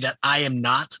telling me that I am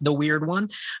not the weird one.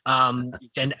 And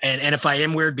if I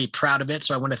am weird, be proud of it.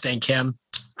 So I want to thank him.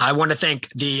 I want to thank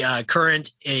the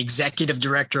current executive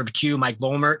director of Q, Mike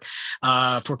Volmert,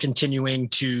 for continuing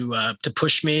to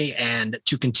push me and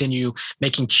to continue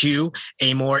making Q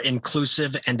a more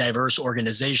inclusive and diverse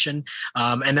organization.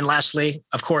 And then lastly,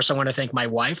 of course, I want to thank my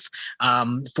wife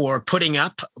for putting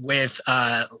up with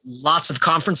lots of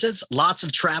conferences, lots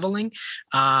of traveling,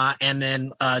 and then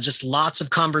just lots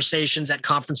of conversations at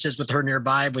conferences with her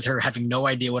nearby, with her having no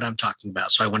idea what I'm talking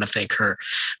about. So I want to thank her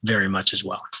very much as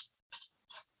well.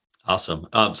 Awesome.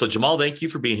 So Jamal, thank you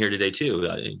for being here today too,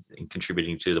 and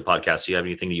contributing to the podcast. Do you have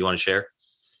anything that you want to share?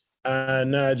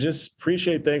 No, I just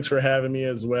appreciate. Thanks for having me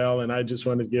as well. And I just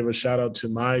want to give a shout out to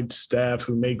my staff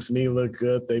who makes me look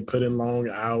good. They put in long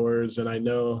hours, and I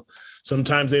know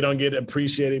sometimes they don't get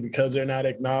appreciated because they're not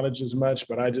acknowledged as much,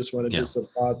 but I just want to just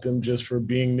applaud them just for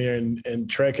being there and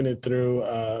trekking it through,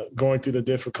 going through the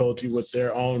difficulty with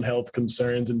their own health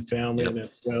concerns and family and as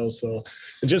well. So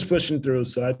and just pushing through.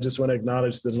 So I just want to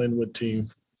acknowledge the Linwood team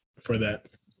for that.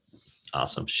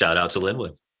 Awesome. Shout out to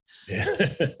Linwood. Yeah.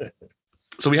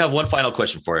 So we have one final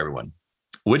question for everyone.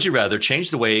 Would you rather change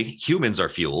the way humans are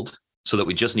fueled so that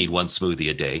we just need one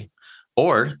smoothie a day,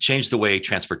 or change the way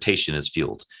transportation is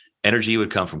fueled? Energy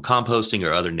would come from composting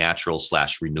or other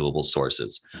natural/renewable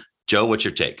sources. Joe, what's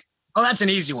your take? Oh, that's an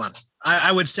easy one.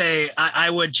 I would say I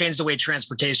would change the way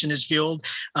transportation is fueled,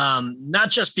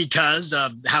 not just because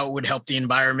of how it would help the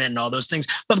environment and all those things,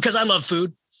 but because I love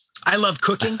food. I love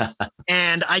cooking,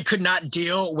 and I could not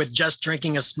deal with just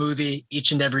drinking a smoothie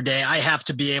each and every day. I have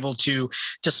to be able to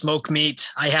smoke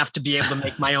meat. I have to be able to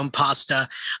make my own pasta.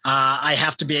 I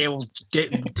have to be able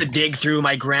to dig through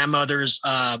my grandmother's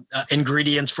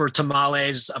ingredients for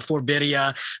tamales, for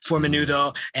birria, for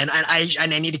menudo, and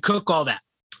I need to cook all that.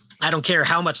 I don't care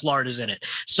how much lard is in it.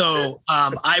 So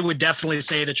I would definitely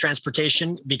say the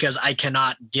transportation, because I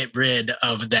cannot get rid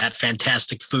of that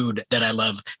fantastic food that I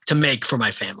love to make for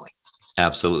my family.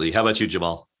 Absolutely. How about you,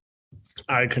 Jamal?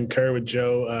 I concur with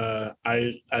Joe.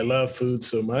 I love food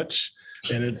so much.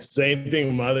 And it's the same thing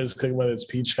with mother's cooking, whether it's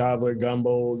peach cobbler,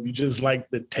 gumbo. You just like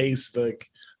the taste. Like,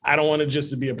 I don't want it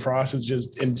just to be a process,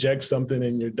 just inject something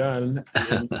and you're done.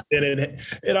 And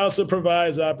it also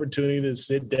provides opportunity to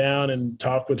sit down and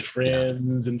talk with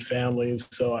friends and families.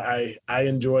 So I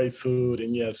enjoy food,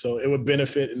 and so it would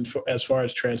benefit as far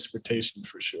as transportation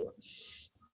for sure.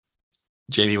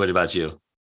 Jamie, what about you?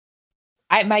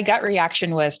 My gut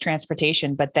reaction was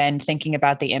transportation, but then thinking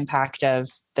about the impact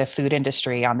of the food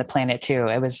industry on the planet too,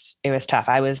 it was tough.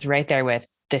 I was right there with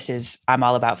I'm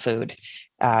all about food.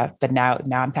 But now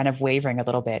I'm kind of wavering a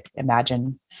little bit.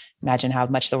 Imagine how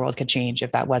much the world could change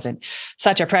if that wasn't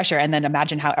such a pressure. And then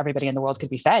imagine how everybody in the world could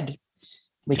be fed.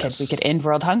 We could end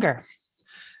world hunger.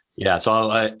 Yeah.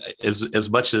 So as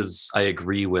much as I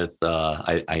agree with,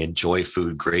 I enjoy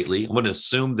food greatly. I'm going to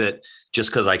assume that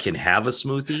just because I can have a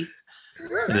smoothie,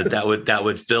 that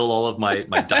would fill all of my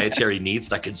dietary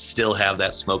needs. I could still have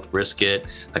that smoked brisket.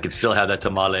 I could still have that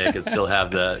tamale. I could still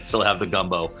have the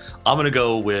gumbo. I'm going to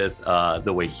go with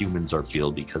the way humans are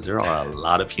fueled, because there are a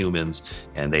lot of humans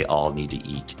and they all need to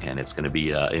eat. And it's going to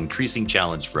be an increasing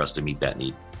challenge for us to meet that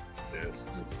need. Yes,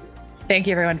 that's good. Thank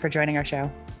you everyone for joining our show.